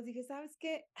después dije, ¿sabes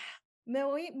qué? Me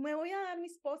voy a dar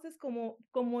mis poses como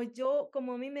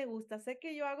a mí me gusta. Sé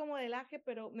que yo hago modelaje,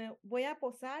 pero me voy a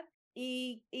posar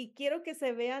y quiero que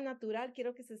se vea natural,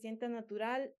 quiero que se sienta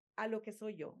natural a lo que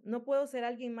soy yo. No puedo ser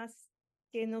alguien más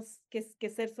que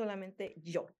ser solamente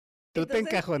yo. Tú te Entonces,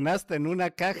 encajonaste en una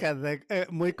caja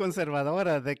muy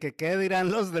conservadora de que qué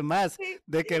dirán los demás, sí.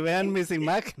 de que vean mis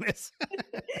imágenes.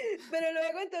 Pero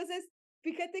luego entonces,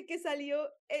 fíjate que salió,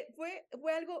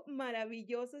 fue algo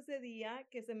maravilloso ese día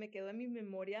que se me quedó en mi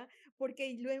memoria,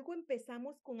 porque luego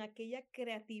empezamos con aquella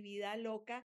creatividad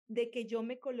loca de que yo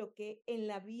me coloqué en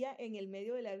la vía, en el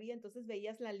medio de la vía, entonces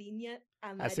veías la línea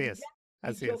Así amarilla es, y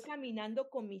así yo es. caminando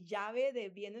con mi llave de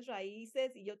bienes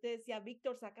raíces y yo te decía,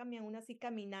 Víctor, sácame aún así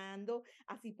caminando,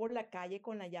 así por la calle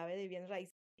con la llave de bienes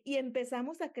raíces. Y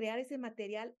empezamos a crear ese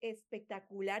material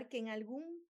espectacular que en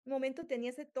algún momento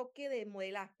tenía ese toque de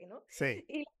modelaje, ¿no? Sí.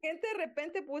 Y la gente de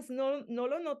repente, pues, no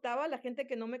lo notaba, la gente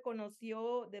que no me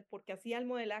conoció de porque hacía el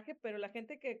modelaje, pero la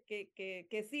gente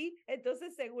que sí,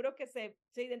 entonces seguro que se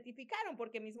identificaron,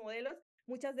 porque mis modelos,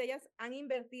 muchas de ellas han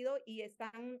invertido y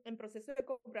están en proceso de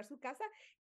comprar su casa.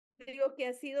 Te digo que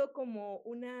ha sido como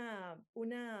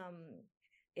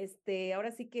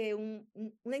ahora sí que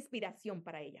una inspiración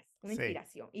para ellas, una Sí,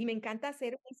 inspiración. Y me encanta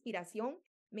ser una inspiración,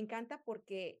 me encanta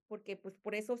porque pues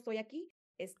por eso estoy aquí.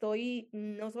 Estoy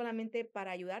no solamente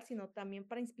para ayudar, sino también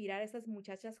para inspirar a esas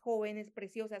muchachas jóvenes,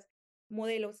 preciosas,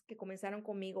 modelos que comenzaron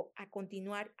conmigo a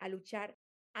continuar, a luchar,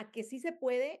 a que sí se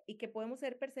puede y que podemos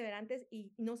ser perseverantes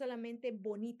y no solamente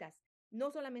bonitas,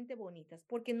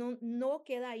 porque no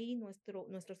queda ahí nuestro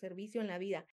servicio en la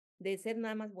vida de ser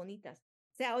nada más bonitas.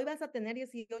 O sea, hoy vas a tener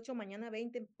 18, mañana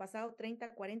 20, pasado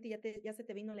 30, 40 y ya se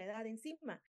te vino la edad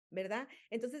encima, ¿verdad?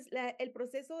 Entonces, el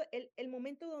proceso, el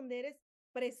momento donde eres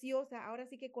preciosa, ahora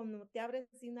sí que cuando te abres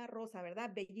así una rosa,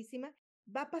 ¿verdad? Bellísima,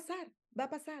 va a pasar, va a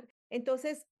pasar.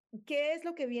 Entonces, ¿qué es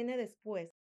lo que viene después?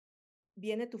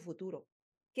 Viene tu futuro.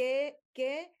 Que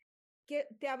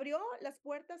te abrió las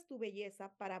puertas tu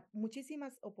belleza para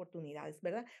muchísimas oportunidades,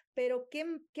 ¿verdad? Pero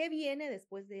 ¿qué viene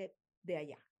después de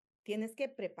allá? Tienes que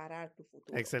preparar tu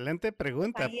futuro. excelente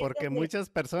pregunta, Ahí es porque donde muchas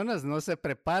personas no se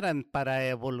preparan para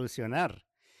evolucionar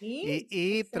sí,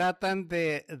 y exacto. tratan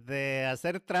de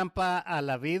hacer trampa a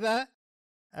la vida,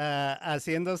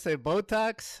 haciéndose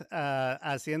Botox,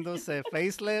 haciéndose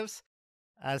facelifts,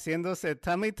 haciéndose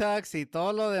tummy tucks y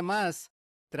todo lo demás,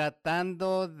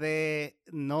 tratando de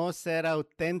no ser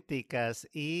auténticas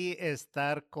y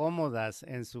estar cómodas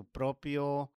en su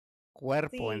propio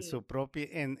cuerpo, en su Sí. propio,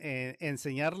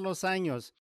 enseñar los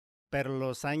años, pero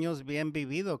los años bien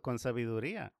vividos con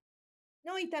sabiduría.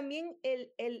 No, y también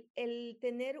el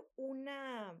tener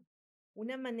una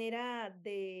manera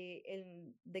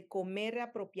de comer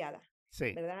apropiada,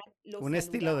 Sí, ¿verdad? Lo un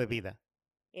estilo de saludable. vida.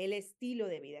 El estilo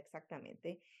de vida,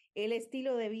 exactamente. El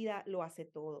estilo de vida lo hace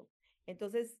todo.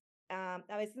 Entonces,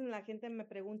 a veces la gente me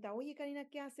pregunta, oye, Karina,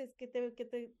 ¿qué haces?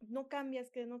 Que no cambias,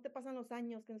 que no te pasan los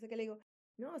años, que no sé qué. Le digo,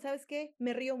 no, ¿sabes qué?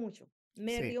 Me Sí, río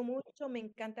mucho, me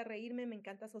encanta reírme, me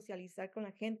encanta socializar con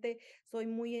la gente, soy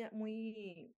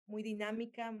muy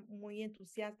dinámica, muy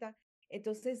entusiasta.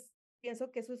 Entonces,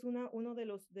 pienso que eso es uno de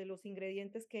los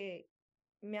ingredientes que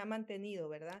me ha mantenido,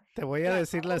 ¿verdad? te voy a Claro,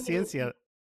 decir la ciencia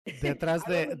detrás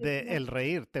hago de medicina. el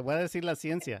reír, te voy a decir la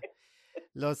ciencia.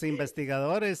 Los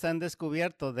investigadores han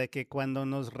descubierto de que cuando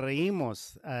nos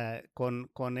reímos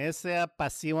con esa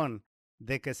pasión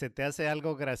de que se te hace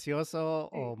algo gracioso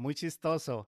o Sí, muy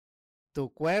chistoso,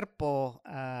 tu cuerpo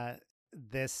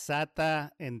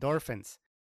desata endorphins.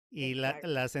 Y exacto.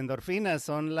 las endorfinas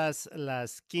son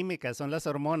las químicas, son las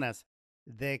hormonas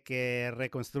de que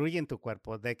reconstruyen tu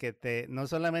cuerpo, de que no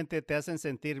solamente te hacen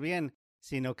sentir bien,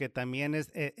 sino que también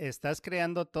estás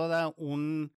creando toda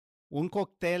un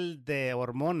cóctel de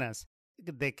hormonas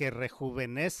de que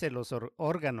rejuvenece los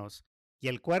órganos y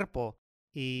el cuerpo.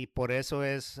 Y por eso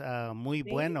es muy Sí,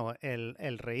 bueno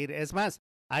el reír. Es más,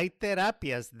 hay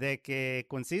terapias de que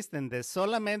consisten de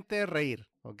solamente reír,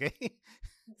 ¿ok?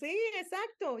 sí,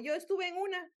 exacto. Yo estuve en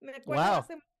una, me acuerdo Wow.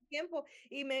 hace mucho tiempo,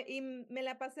 y me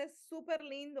la pasé súper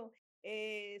lindo.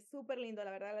 Súper lindo,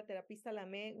 la verdad, la terapista la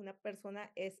amé, una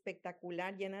persona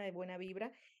espectacular, llena de buena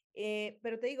vibra.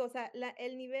 Pero te digo, o sea,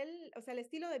 el nivel, o sea, el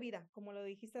estilo de vida, como lo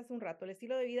dijiste hace un rato, el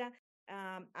estilo de vida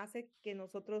hace que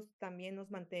nosotros también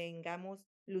nos mantengamos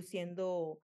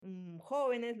luciendo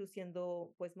jóvenes,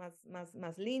 luciendo pues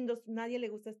más lindos. Nadie le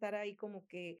gusta estar ahí como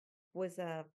que pues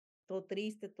todo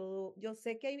triste, todo. Yo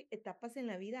sé que hay etapas en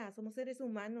la vida, somos seres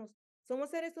humanos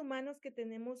que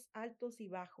tenemos altos y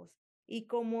bajos. Y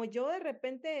como yo de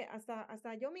repente,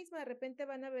 hasta yo misma de repente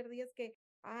van a haber días que,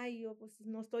 ay, yo pues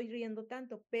no estoy riendo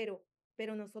tanto, pero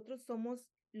nosotros somos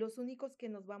los únicos que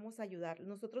nos vamos a ayudar.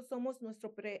 Nosotros somos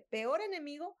nuestro peor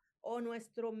enemigo o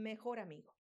nuestro mejor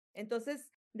amigo.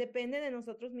 Entonces, depende de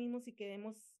nosotros mismos si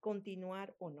queremos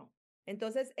continuar o no.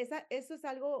 Entonces, eso es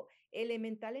algo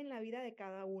elemental en la vida de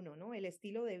cada uno, ¿no? El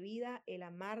estilo de vida, el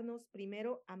amarnos,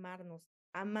 primero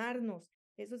amarnos.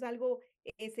 Eso es algo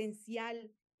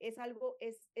esencial, es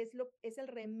el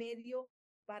remedio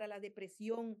para la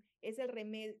depresión, es el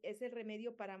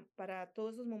remedio para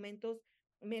todos esos momentos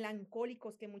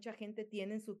melancólicos que mucha gente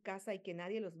tiene en su casa y que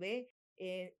nadie los ve.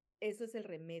 Eso es el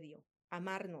remedio,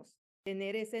 amarnos,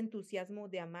 tener ese entusiasmo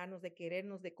de amarnos, de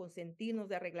querernos, de consentirnos,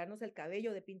 de arreglarnos el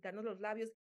cabello, de pintarnos los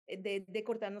labios, de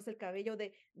cortarnos el cabello,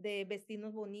 de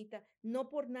vestirnos bonita, no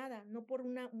por nada, no por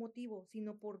un motivo,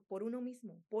 sino por uno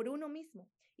mismo, por uno mismo.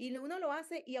 Y uno lo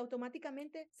hace y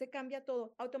automáticamente se cambia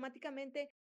todo,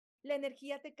 automáticamente la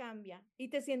energía te cambia y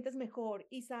te sientes mejor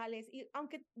y sales y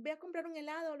aunque ve a comprar un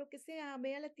helado o lo que sea,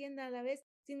 ve a la tienda a la vez,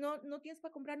 si no tienes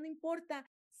para comprar, no importa,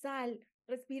 sal,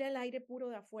 respira el aire puro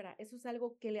de afuera, eso es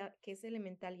algo que es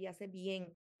elemental y hace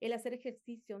bien. El hacer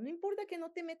ejercicio, no importa que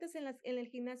no te metas en el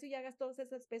gimnasio y hagas todas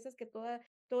esas pesas que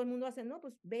todo el mundo hace, no,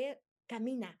 pues ve,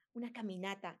 camina, una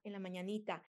caminata en la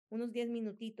mañanita, unos 10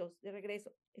 minutitos de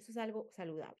regreso, eso es algo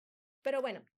saludable. Pero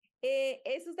bueno,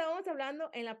 eso estábamos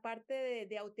hablando en la parte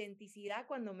de autenticidad.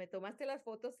 Cuando me tomaste las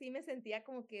fotos, sí me sentía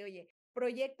como que, oye,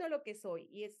 proyecto lo que soy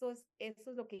y eso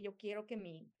es lo que yo quiero que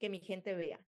mi gente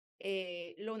vea.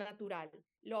 Lo natural,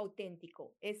 lo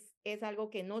auténtico. Es algo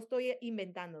que no estoy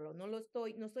inventándolo, no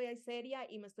estoy ahí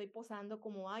seria y me estoy posando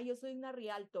como, ay, yo soy una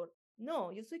realtor.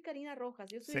 No, yo soy Karina Rojas,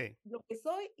 yo soy Sí, lo que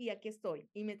soy y aquí estoy.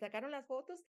 Y me sacaron las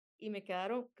fotos y me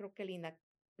quedaron, creo que linda.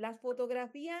 La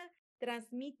fotografía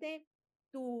transmite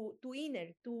tu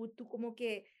inner, tu como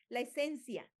que la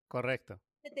esencia. correcto,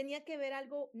 Se tenía que ver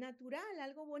algo natural,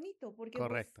 algo bonito, porque pues,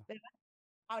 correcto. ¿verdad?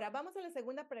 Ahora, vamos a la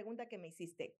segunda pregunta que me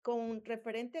hiciste, con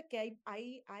referente a que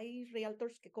hay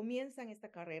realtors que comienzan esta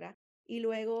carrera y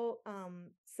luego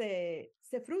se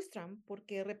frustran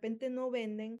porque de repente no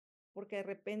venden, porque de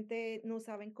repente no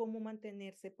saben cómo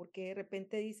mantenerse, porque de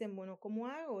repente dicen, bueno, ¿cómo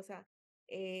hago? O sea,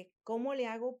 ¿cómo le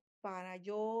hago para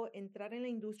yo entrar en la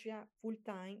industria full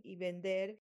time y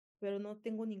vender, pero no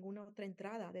tengo ninguna otra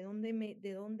entrada? De dónde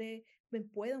me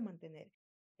puedo mantener?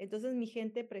 Entonces, mi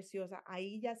gente preciosa,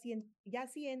 ahí ya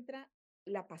sí entra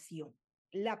la pasión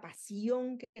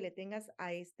que le tengas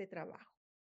a este trabajo.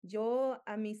 Yo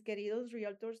a mis queridos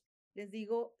realtors les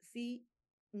digo, sí,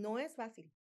 no es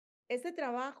fácil. Este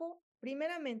trabajo,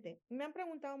 primeramente, me han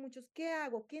preguntado muchos, ¿qué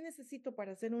hago? ¿Qué necesito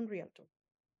para ser un realtor?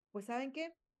 Pues ¿saben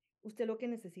qué? Usted lo que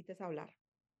necesita es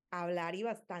hablar y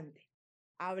bastante,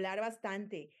 hablar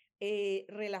bastante,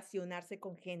 relacionarse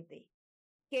con gente.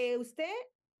 Que usted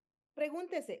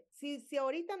pregúntese, si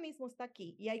ahorita mismo está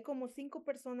aquí y hay como 5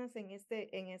 personas en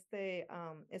este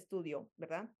estudio,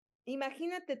 ¿verdad?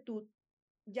 Imagínate tú,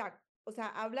 Jack, o sea,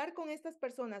 hablar con estas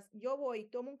personas, yo voy,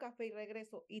 tomo un café y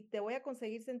regreso y te voy a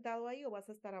conseguir sentado ahí o vas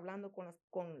a estar hablando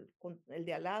con el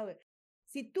de al lado.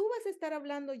 Si tú vas a estar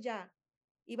hablando ya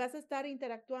y vas a estar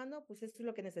interactuando, pues eso es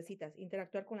lo que necesitas,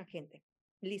 interactuar con la gente.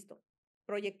 Listo.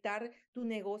 Proyectar tu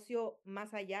negocio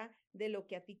más allá de lo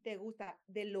que a ti te gusta,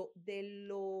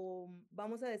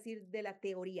 vamos a decir, de la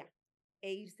teoría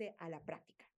e irse a la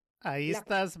práctica. Ahí La,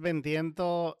 estás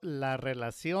vendiendo la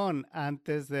relación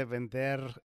antes de vender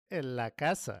la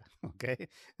casa, ¿ok?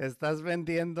 Estás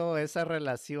vendiendo esa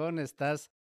relación,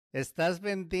 estás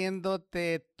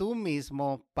vendiéndote tú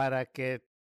mismo para que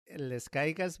les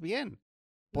caigas bien,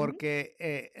 Ujú,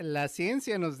 porque la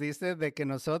ciencia nos dice de que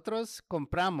nosotros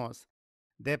compramos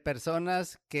de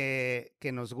personas que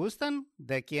nos gustan,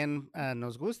 de quien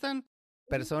nos gustan, ujú.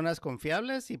 personas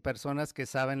confiables y personas que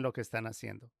saben lo que están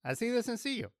haciendo. Así de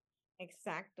sencillo.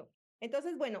 Exacto.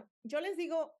 Entonces, bueno, yo les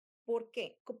digo, ¿por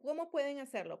qué? ¿Cómo pueden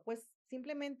hacerlo? Pues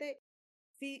simplemente,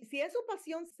 si es su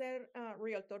pasión ser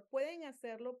realtor, pueden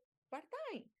hacerlo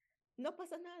part-time. No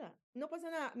pasa nada, no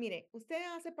pasa nada. Mire, usted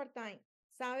hace part-time,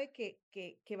 sabe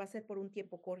que va a ser por un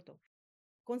tiempo corto.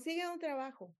 Consigue un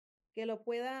trabajo que lo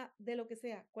pueda, de lo que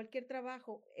sea, cualquier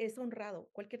trabajo es honrado,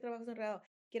 cualquier trabajo es honrado.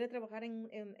 quiere trabajar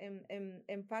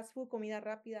en fast food, comida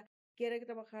rápida, quiere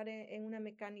trabajar en una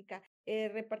mecánica,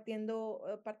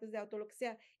 repartiendo partes de auto, lo que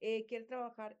sea, quiere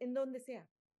trabajar en donde sea,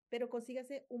 pero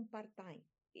consígase un part-time.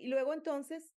 Y luego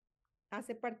entonces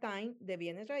hace part-time de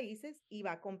bienes raíces y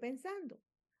va compensando.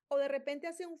 O de repente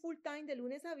hace un full-time de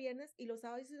lunes a viernes y los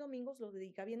sábados y domingos los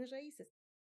dedica a bienes raíces.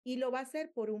 Y lo va a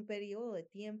hacer por un periodo de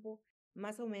tiempo,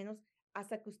 más o menos,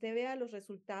 hasta que usted vea los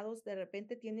resultados. De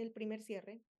repente tiene el primer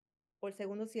cierre o el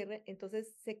segundo cierre,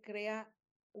 entonces se crea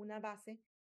una base,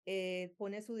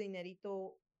 pone su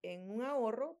dinerito en un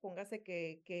ahorro, póngase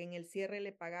que en el cierre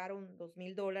le pagaron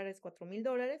 $2,000,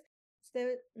 $4,000,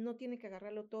 usted no tiene que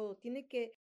agarrarlo todo, tiene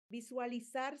que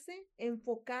visualizarse,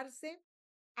 enfocarse,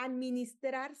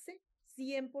 administrarse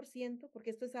 100%, porque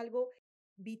esto es algo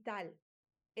vital.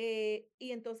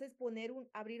 Y entonces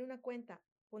abrir una cuenta,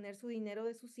 poner su dinero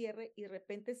de su cierre y de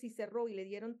repente si cerró y le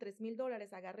dieron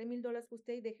 $3,000, agarre $1,000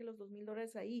 usted y deje los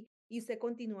 $2,000 ahí y usted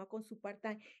continúa con su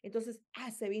part-time. Entonces,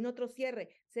 se vino otro cierre,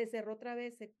 se cerró otra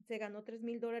vez, se ganó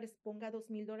 $3,000, ponga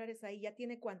 $2,000 ahí, ya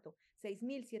tiene cuánto,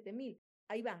 6,000, 7,000,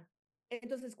 ahí va.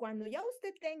 Entonces, cuando ya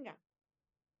usted tenga,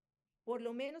 por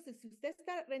lo menos si usted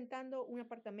está rentando un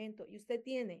apartamento y usted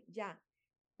tiene ya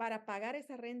para pagar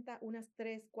esa renta unas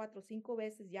 3, 4, 5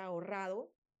 veces ya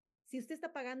ahorrado. Si usted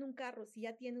está pagando un carro, si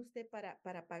ya tiene usted para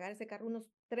pagar ese carro unos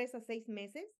 3 a 6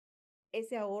 meses,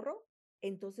 ese ahorro,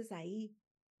 entonces ahí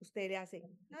usted le hace,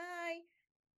 hi,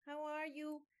 how are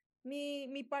you?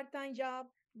 Mi part-time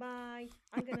job, bye,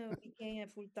 I'm gonna become a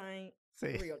full-time Sí,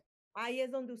 realtor. Ahí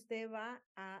es donde usted va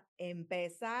a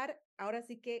empezar, ahora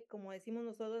sí que, como decimos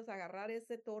nosotros, agarrar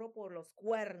ese toro por los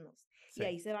cuernos. Y sí,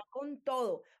 ahí se va con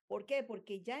todo. ¿Por qué?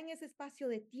 Porque ya en ese espacio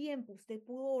de tiempo usted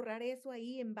pudo ahorrar eso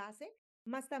ahí en base,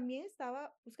 más también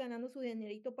estaba pues, ganando su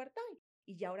dinerito part-time.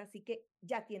 Y ya ahora sí que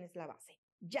ya tienes la base,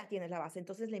 ya tienes la base.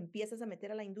 Entonces le empiezas a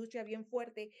meter a la industria bien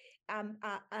fuerte,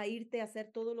 a irte a hacer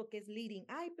todo lo que es leading.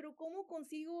 Ay, pero ¿cómo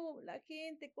consigo la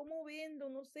gente? ¿Cómo vendo?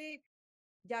 No sé.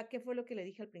 Ya, ¿qué fue lo que le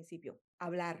dije al principio?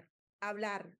 Hablar,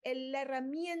 hablar. La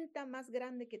herramienta más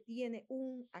grande que tiene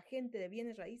un agente de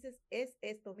bienes raíces es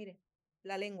esto, mire,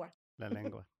 la lengua. la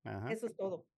lengua. Ajá. Eso es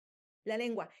todo. La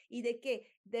lengua. ¿Y de qué?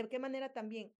 ¿De qué manera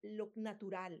también? Lo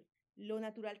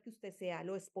natural que usted sea,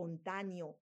 lo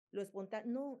espontáneo, lo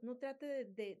espontáneo. No, no trate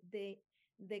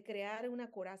de crear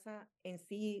una coraza en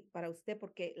sí para usted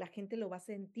porque la gente lo va a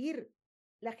sentir.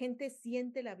 La gente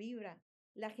siente la vibra.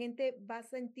 La gente va a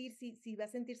sentir si va a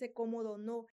sentirse cómodo o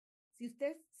no.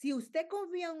 Si usted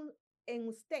confía en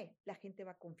usted, la gente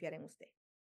va a confiar en usted.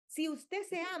 Si usted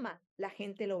se ama, la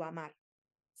gente lo va a amar.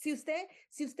 Si usted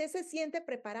se siente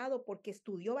preparado porque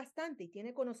estudió bastante y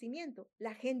tiene conocimiento,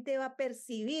 la gente va a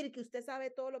percibir que usted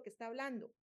sabe todo lo que está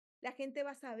hablando. La gente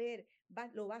va a saber,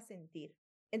 lo va a sentir.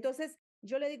 Entonces,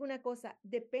 yo le digo una cosa,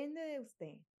 depende de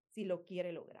usted si lo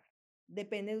quiere lograr.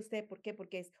 Depende de usted, ¿por qué?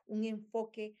 Porque es un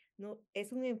enfoque, no,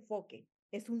 es un enfoque,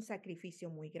 es un sacrificio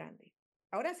muy grande.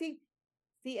 Ahora sí,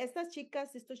 si estas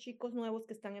chicas, estos chicos nuevos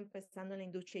que están empezando en la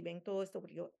industria y ven todo esto,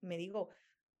 porque yo me digo,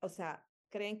 o sea,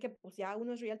 creen que pues ya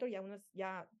uno es realtor,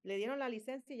 ya le dieron la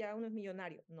licencia y ya uno es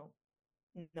millonario. No,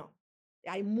 no,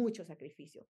 hay mucho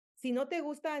sacrificio. Si no te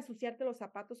gusta ensuciarte los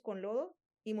zapatos con lodo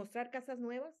y mostrar casas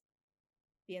nuevas,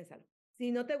 piénsalo.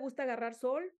 Si no te gusta agarrar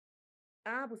sol,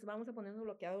 pues vamos a poner un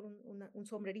bloqueador, un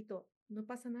sombrerito, no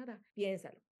pasa nada,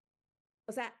 piénsalo.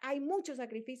 O sea, hay mucho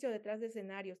sacrificio detrás de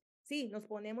escenarios. Sí, nos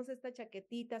ponemos esta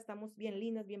chaquetita, estamos bien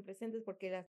lindas, bien presentes,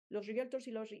 porque los realtors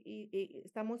y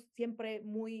estamos siempre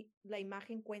la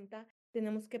imagen cuenta,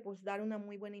 tenemos que pues dar una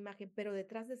muy buena imagen, pero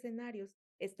detrás de escenarios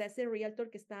está ese realtor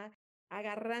que está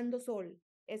agarrando sol,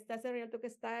 está ese realtor que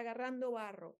está agarrando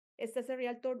barro, está ese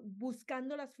realtor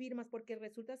buscando las firmas, porque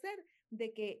resulta ser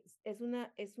de que es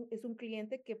un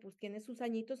cliente que pues tiene sus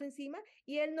añitos encima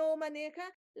y él no maneja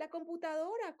la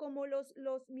computadora como los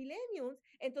millennials.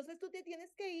 Entonces tú te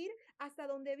tienes que ir hasta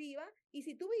donde viva y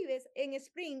si tú vives en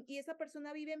Spring y esa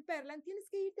persona vive en Perland, tienes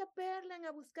que irte a Perland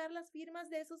a buscar las firmas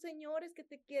de esos señores que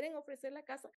te quieren ofrecer la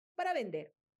casa para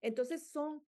vender. Entonces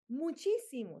son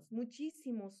muchísimos,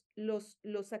 muchísimos los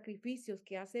sacrificios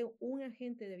que hace un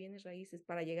agente de bienes raíces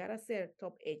para llegar a ser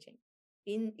top agent.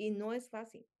 Y no es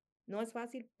fácil, no es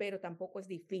fácil, pero tampoco es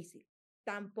difícil,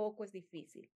 tampoco es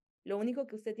difícil. Lo único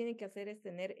que usted tiene que hacer es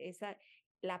tener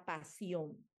la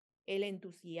pasión, el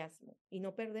entusiasmo y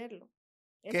no perderlo.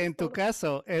 Que Eso en es tu todo.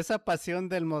 caso, esa pasión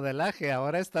del modelaje,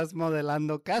 ahora estás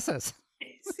modelando casas.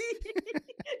 Sí,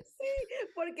 sí,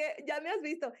 porque ya me has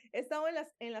visto, he estado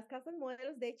en las casas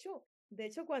modelos, de hecho,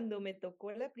 cuando me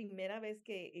tocó la primera vez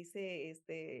que hice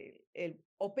el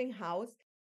open house,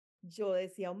 yo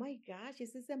decía, oh my gosh,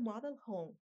 this is a model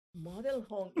home. model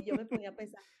home. Y yo me ponía a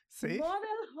pensar, Sí,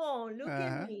 model home, look at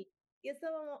ajá, me. Y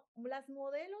estábamos las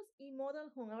modelos y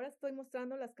model home. Ahora estoy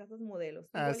mostrando las casas modelos.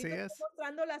 así Igualito estoy es,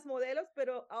 mostrando las modelos,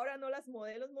 pero ahora no las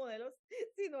modelos,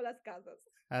 sino las casas.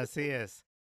 así es.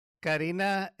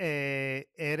 Karina,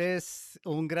 eres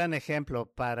un gran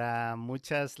ejemplo para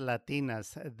muchas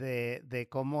latinas de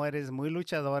cómo eres muy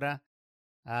luchadora,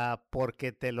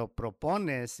 porque te lo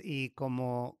propones y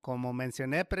como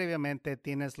mencioné previamente,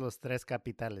 tienes los tres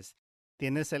capitales.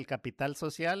 Tienes el capital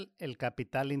social, el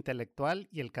capital intelectual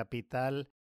y el capital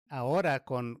ahora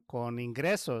con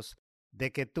ingresos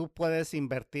de que tú puedes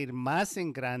invertir más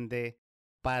en grande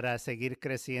para seguir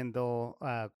creciendo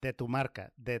de tu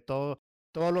marca, de todo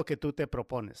lo que tú te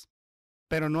propones.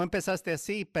 Pero no empezaste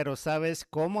así, pero sabes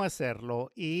cómo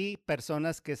hacerlo y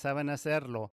personas que saben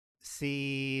hacerlo.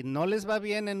 Si no les va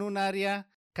bien en un área,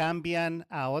 cambian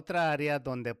a otra área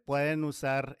donde pueden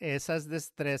usar esas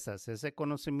destrezas, ese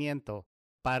conocimiento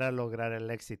para lograr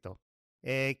el éxito.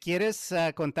 ¿Quieres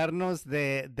contarnos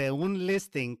de un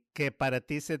listing que para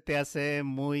ti se te hace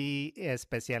muy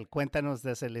especial? Cuéntanos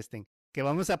de ese listing, que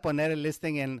vamos a poner el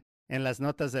listing en las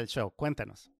notas del show.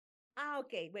 Cuéntanos.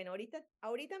 Ok. Bueno,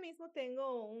 ahorita mismo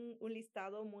tengo un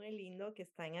listado muy lindo que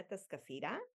está en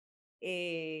Atascasira.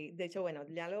 De hecho, bueno,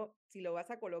 si lo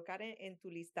vas a colocar en tu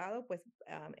listado, pues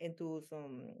en tus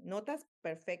notas,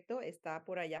 perfecto, está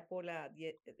por allá por la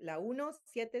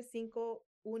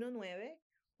 17519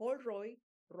 Holroyd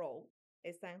Road,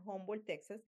 está en Humboldt,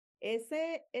 Texas.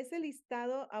 Ese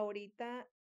listado ahorita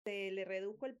se le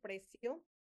redujo el precio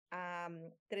a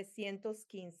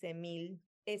 315,000.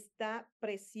 Está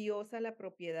preciosa la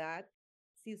propiedad.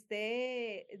 Si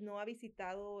usted no ha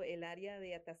visitado el área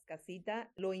de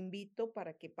Atascasita, lo invito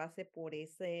para que pase por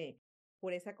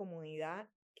esa comunidad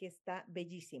que está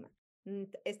bellísima.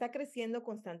 Está creciendo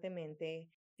constantemente,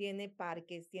 tiene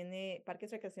parques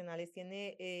recreacionales,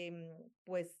 tiene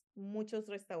pues muchos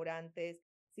restaurantes,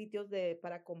 sitios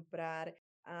para comprar,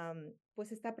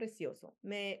 pues está precioso.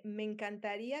 Me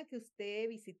encantaría que usted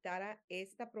visitara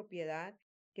esta propiedad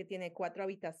que tiene 4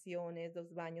 habitaciones,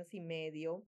 2 baños y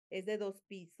medio, es de 2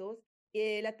 pisos.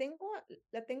 La tengo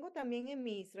también en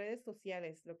mis redes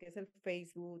sociales, lo que es el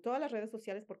Facebook, todas las redes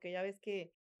sociales, porque ya ves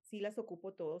que sí las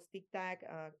ocupo todos, TikTok,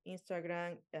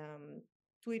 Instagram,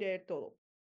 Twitter, todo.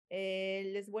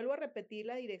 Les vuelvo a repetir,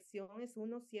 la dirección es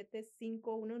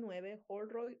 17519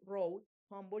 Holroyd Road,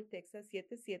 Humboldt, Texas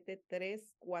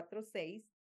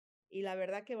 77346. Y la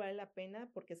verdad que vale la pena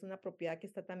porque es una propiedad que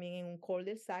está también en un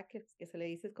cul-de-sac, que se le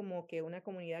dice es como que una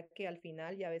comunidad que al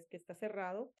final ya ves que está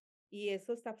cerrado. Y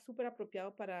eso está súper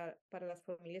apropiado para las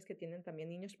familias que tienen también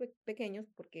niños pequeños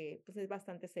porque pues es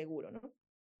bastante seguro, ¿no?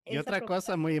 Y Esa otra propiedad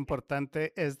cosa muy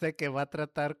importante es de que va a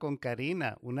tratar con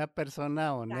Karina, una persona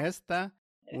está. honesta,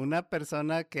 una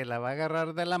persona que la va a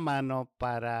agarrar de la mano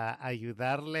para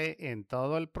ayudarle en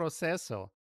todo el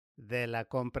proceso de la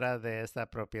compra de esta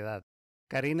propiedad.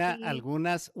 Karina, Sí,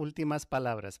 algunas últimas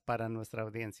palabras para nuestra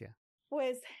audiencia.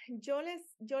 pues yo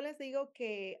les digo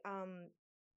que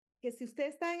si usted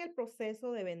está en el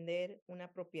proceso de vender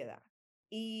una propiedad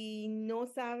y no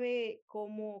sabe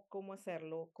cómo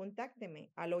hacerlo,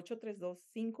 contácteme al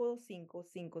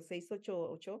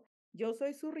 832-525-5688. Yo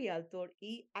soy su realtor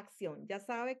y acción. Ya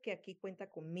sabe que aquí cuenta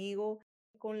conmigo,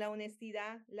 con la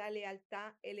honestidad, la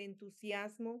lealtad, el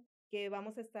entusiasmo, que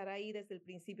vamos a estar ahí desde el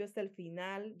principio hasta el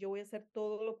final. Yo voy a hacer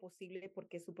todo lo posible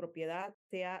porque su propiedad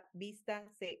sea vista,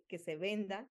 que se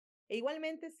venda. E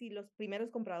igualmente, si los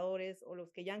primeros compradores o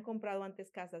los que ya han comprado antes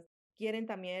casas quieren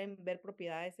también ver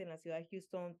propiedades en la ciudad de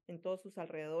Houston, en todos sus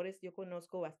alrededores, yo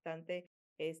conozco bastante,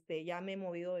 ya me he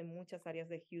movido en muchas áreas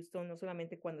de Houston, no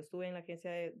solamente cuando estuve en la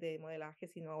agencia de modelaje,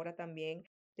 sino ahora también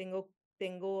tengo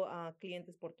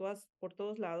clientes por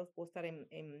todos lados. Puedo estar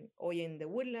hoy en The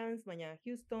Woodlands, mañana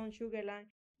Houston,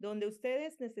 Sugarland, donde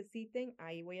ustedes necesiten,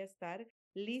 ahí voy a estar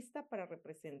lista para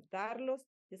representarlos.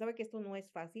 Ya sabe que esto no es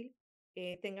fácil,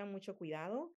 tengan mucho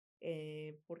cuidado.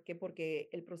 ¿Por qué? Porque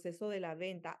el proceso de la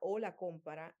venta o la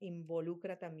compra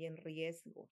involucra también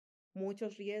riesgos,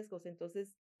 muchos riesgos.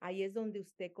 Entonces, ahí es donde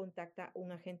usted contacta a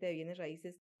un agente de bienes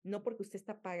raíces, no porque usted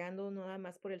está pagando nada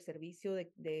más por el servicio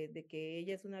de que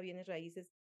ella es una bienes raíces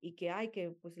y que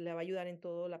pues le va a ayudar en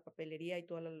todo la papelería y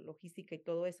toda la logística y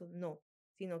todo eso, no,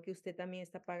 sino que usted también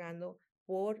está pagando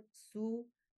por su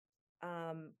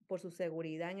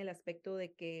seguridad en el aspecto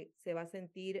de que se va a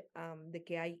sentir de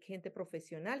que hay gente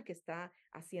profesional que está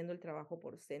haciendo el trabajo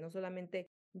por usted. No solamente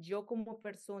yo como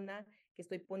persona que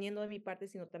estoy poniendo de mi parte,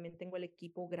 sino también tengo el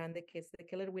equipo grande que es de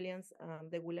Keller Williams,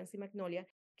 de Williams y Magnolia,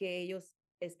 que ellos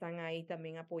están ahí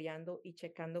también apoyando y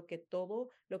checando que todo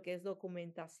lo que es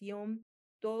documentación,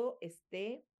 todo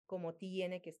esté como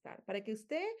tiene que estar, para que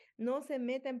usted no se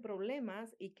meta en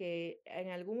problemas y que en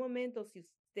algún momento, si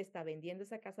usted está vendiendo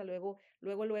esa casa, luego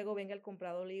venga el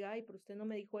comprador y diga, ay, pero usted no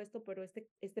me dijo esto, pero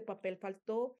este papel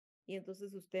faltó y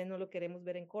entonces usted no lo queremos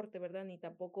ver en corte, ¿verdad? Ni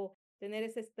tampoco tener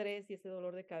ese estrés y ese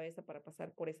dolor de cabeza para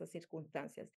pasar por esas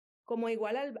circunstancias. Como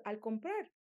igual al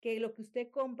comprar, que lo que usted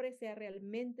compre sea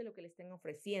realmente lo que le estén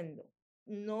ofreciendo.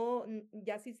 No,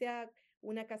 ya si sea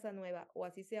una casa nueva o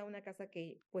así sea una casa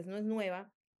que pues no es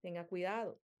nueva, tenga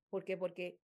cuidado. ¿Por qué?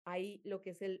 Porque ahí lo que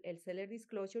es el seller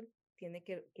disclosure tiene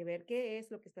que ver qué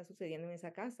es lo que está sucediendo en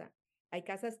esa casa. Hay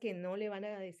casas que no le van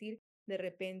a decir de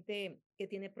repente que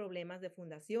tiene problemas de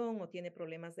fundación o tiene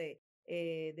problemas de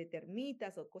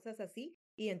termitas o cosas así.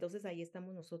 Y entonces ahí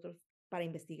estamos nosotros para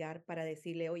investigar, para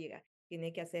decirle, oiga,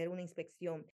 tiene que hacer una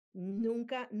inspección.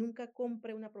 Nunca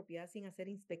compre una propiedad sin hacer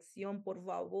inspección, por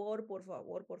favor, por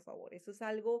favor, por favor. Eso es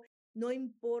algo, no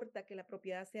importa que la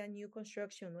propiedad sea new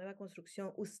construction, nueva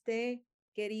construcción, usted,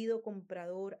 querido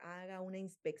comprador, haga una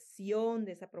inspección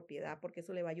de esa propiedad porque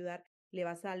eso le va a ayudar, le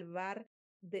va a salvar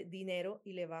de dinero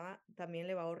y también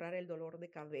le va a ahorrar el dolor de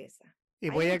cabeza. Y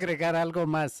Hay voy a muchas. agregar algo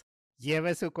más.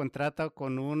 Lleve su contrato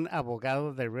con un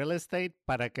abogado de real estate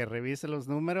para que revise los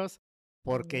números,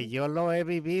 porque Ujú. yo lo he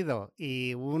vivido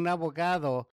y un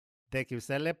abogado de que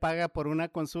usted le paga por una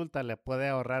consulta le puede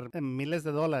ahorrar miles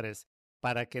de dólares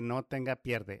para que no tenga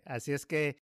pierde. Así es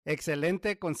que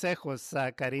excelente consejos,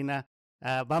 Karina.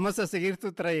 Vamos a seguir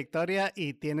tu trayectoria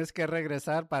y tienes que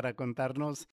regresar para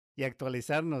contarnos y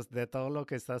actualizarnos de todo lo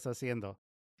que estás haciendo.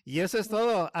 Y eso es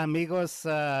todo, amigos,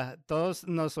 todos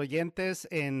los oyentes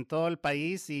en todo el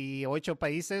país y 8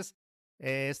 países.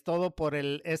 Es todo por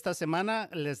esta semana.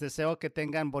 Les deseo que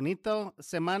tengan bonito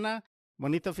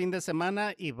fin de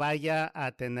semana y vaya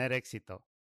a tener éxito.